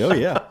remember Chris. Oh,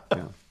 yeah.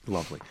 Yeah,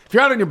 lovely. If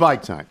you're out on your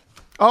bike time,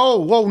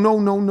 no.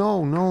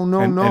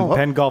 And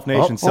Penn Golf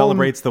Nation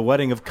celebrates the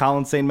wedding of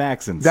Colin St.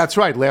 Maxons. That's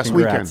right, last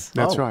Congrats. weekend.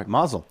 That's right.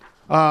 Mazel.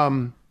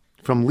 From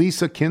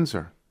Lisa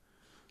Kinzer.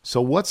 So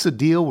what's the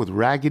deal with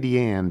Raggedy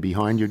Ann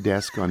behind your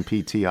desk on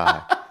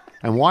PTI?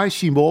 And why is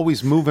she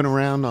always moving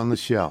around on the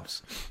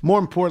shelves? More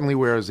importantly,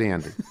 where is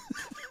Andy?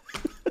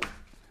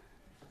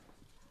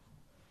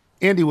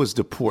 Andy was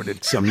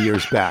deported some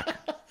years back,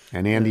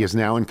 and Andy is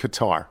now in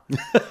Qatar,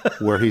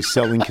 where he's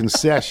selling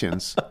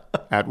concessions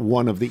at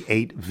one of the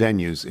 8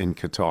 venues in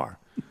Qatar.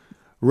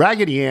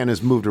 Raggedy Ann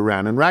has moved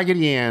around, and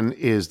Raggedy Ann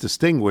is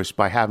distinguished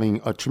by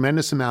having a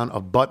tremendous amount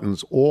of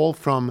buttons, all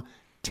from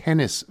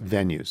tennis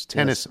venues,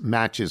 tennis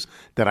matches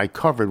that I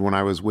covered when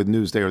I was with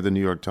Newsday or the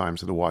New York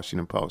Times or the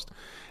Washington Post.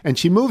 And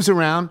she moves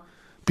around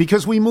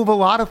because we move a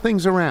lot of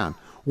things around.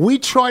 We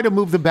try to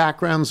move the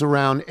backgrounds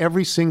around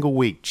every single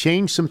week,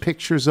 change some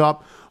pictures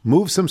up,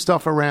 move some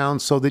stuff around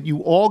so that you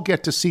all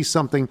get to see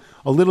something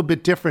a little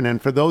bit different.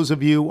 And for those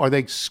of you, are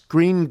they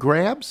screen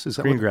grabs? Is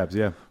that Screen grabs,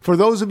 yeah. For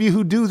those of you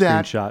who do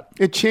that, Screenshot.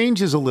 it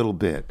changes a little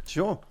bit.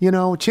 Sure. You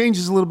know, it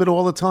changes a little bit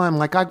all the time.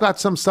 Like I've got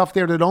some stuff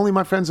there that only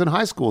my friends in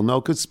high school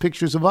know because it's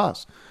pictures of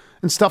us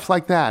and stuff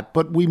like that.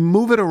 But we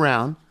move it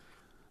around.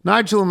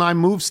 Nigel and I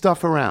move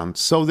stuff around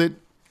so that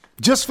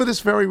just for this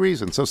very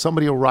reason. So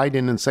somebody will write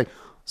in and say,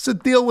 what's the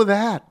deal with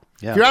that?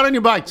 Yeah. If you're out on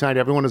your bike tonight,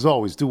 everyone, as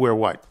always, do wear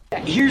white.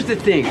 Here's the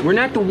thing. We're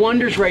not the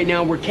Wonders right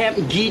now. We're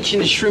Captain Geach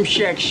and the Shrimp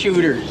Shack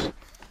Shooters.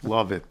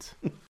 Love it.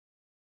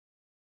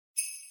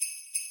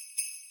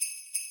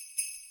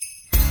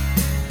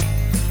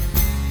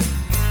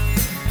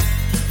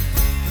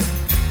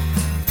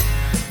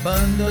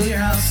 Bundle your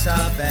house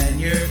top and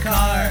your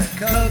car.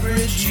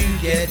 Coverage you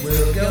get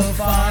will go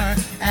far.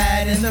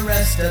 Add in the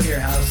rest of your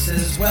house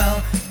as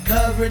well.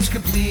 Coverage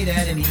complete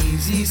and an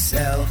easy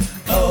sell.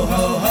 Ho,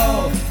 ho,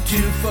 ho, 2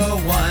 for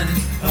 1.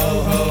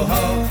 Ho, ho,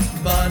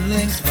 ho,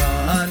 bundling's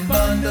fun.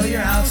 Bundle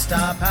your house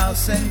top,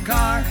 house and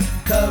car.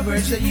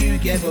 Coverage that you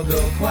get will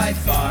go quite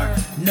far.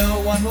 No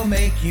one will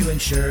make you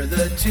insure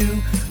the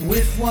two.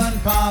 With one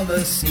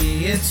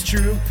policy, it's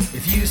true.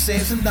 If you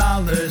save some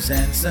dollars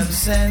and some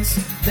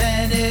cents,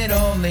 then it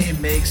only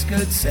makes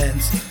good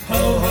sense.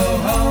 Ho, ho,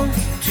 ho,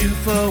 2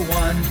 for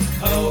 1.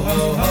 Ho,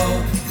 ho,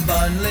 ho,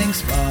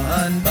 bundling's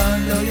fun.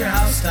 Bundle your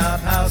house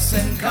top, house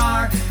and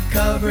car.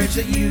 Coverage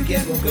that you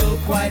get will go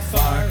quite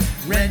far.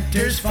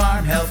 Renters,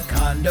 farm, health,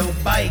 condo,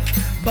 bike.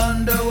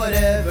 Bundle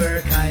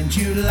whatever kind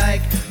you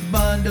like.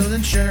 Bundle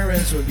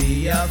insurance will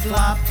be a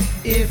flop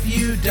if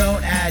you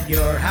don't add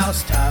your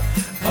house top.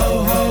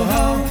 Ho, ho,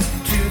 ho,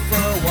 2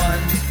 for 1.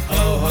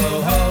 Ho,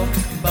 ho,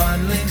 ho,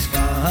 bundling's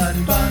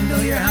fun.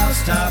 Bundle your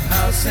house top,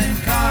 house and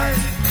car.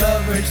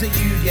 Coverage that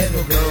you get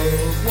will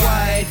go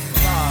quite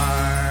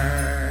far.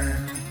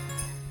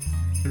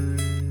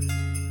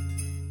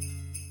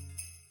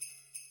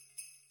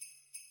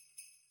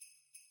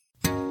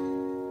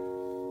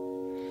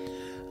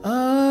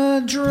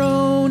 A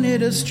drone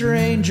hit a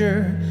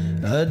stranger,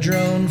 a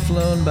drone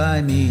flown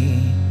by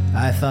me.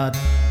 I thought,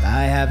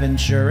 I have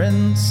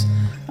insurance,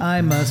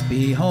 I must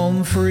be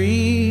home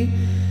free.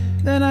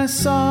 Then I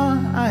saw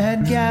I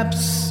had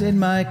gaps in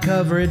my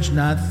coverage,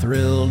 not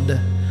thrilled.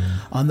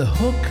 On the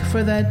hook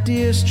for that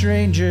dear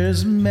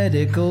stranger's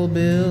medical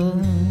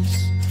bills.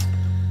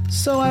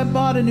 So I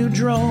bought a new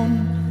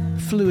drone,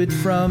 flew it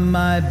from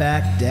my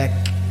back deck.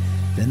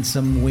 Then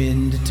some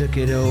wind took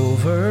it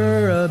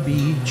over a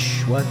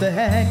beach. What the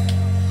heck?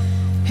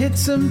 Hit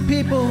some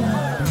people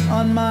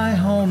on my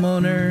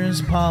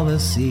homeowner's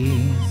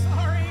policy.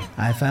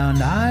 I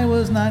found I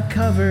was not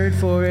covered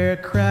for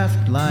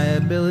aircraft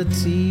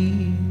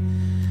liability.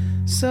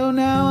 So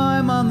now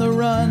I'm on the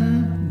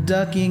run,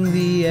 ducking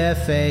the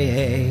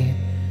FAA,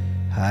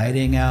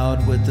 hiding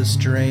out with the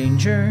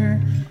stranger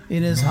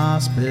in his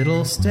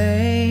hospital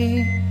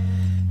stay.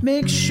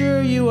 Make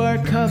sure you are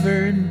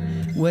covered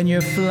when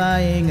you're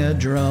flying a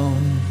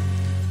drone,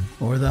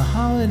 or the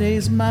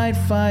holidays might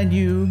find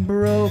you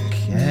broke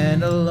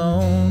and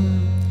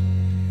alone.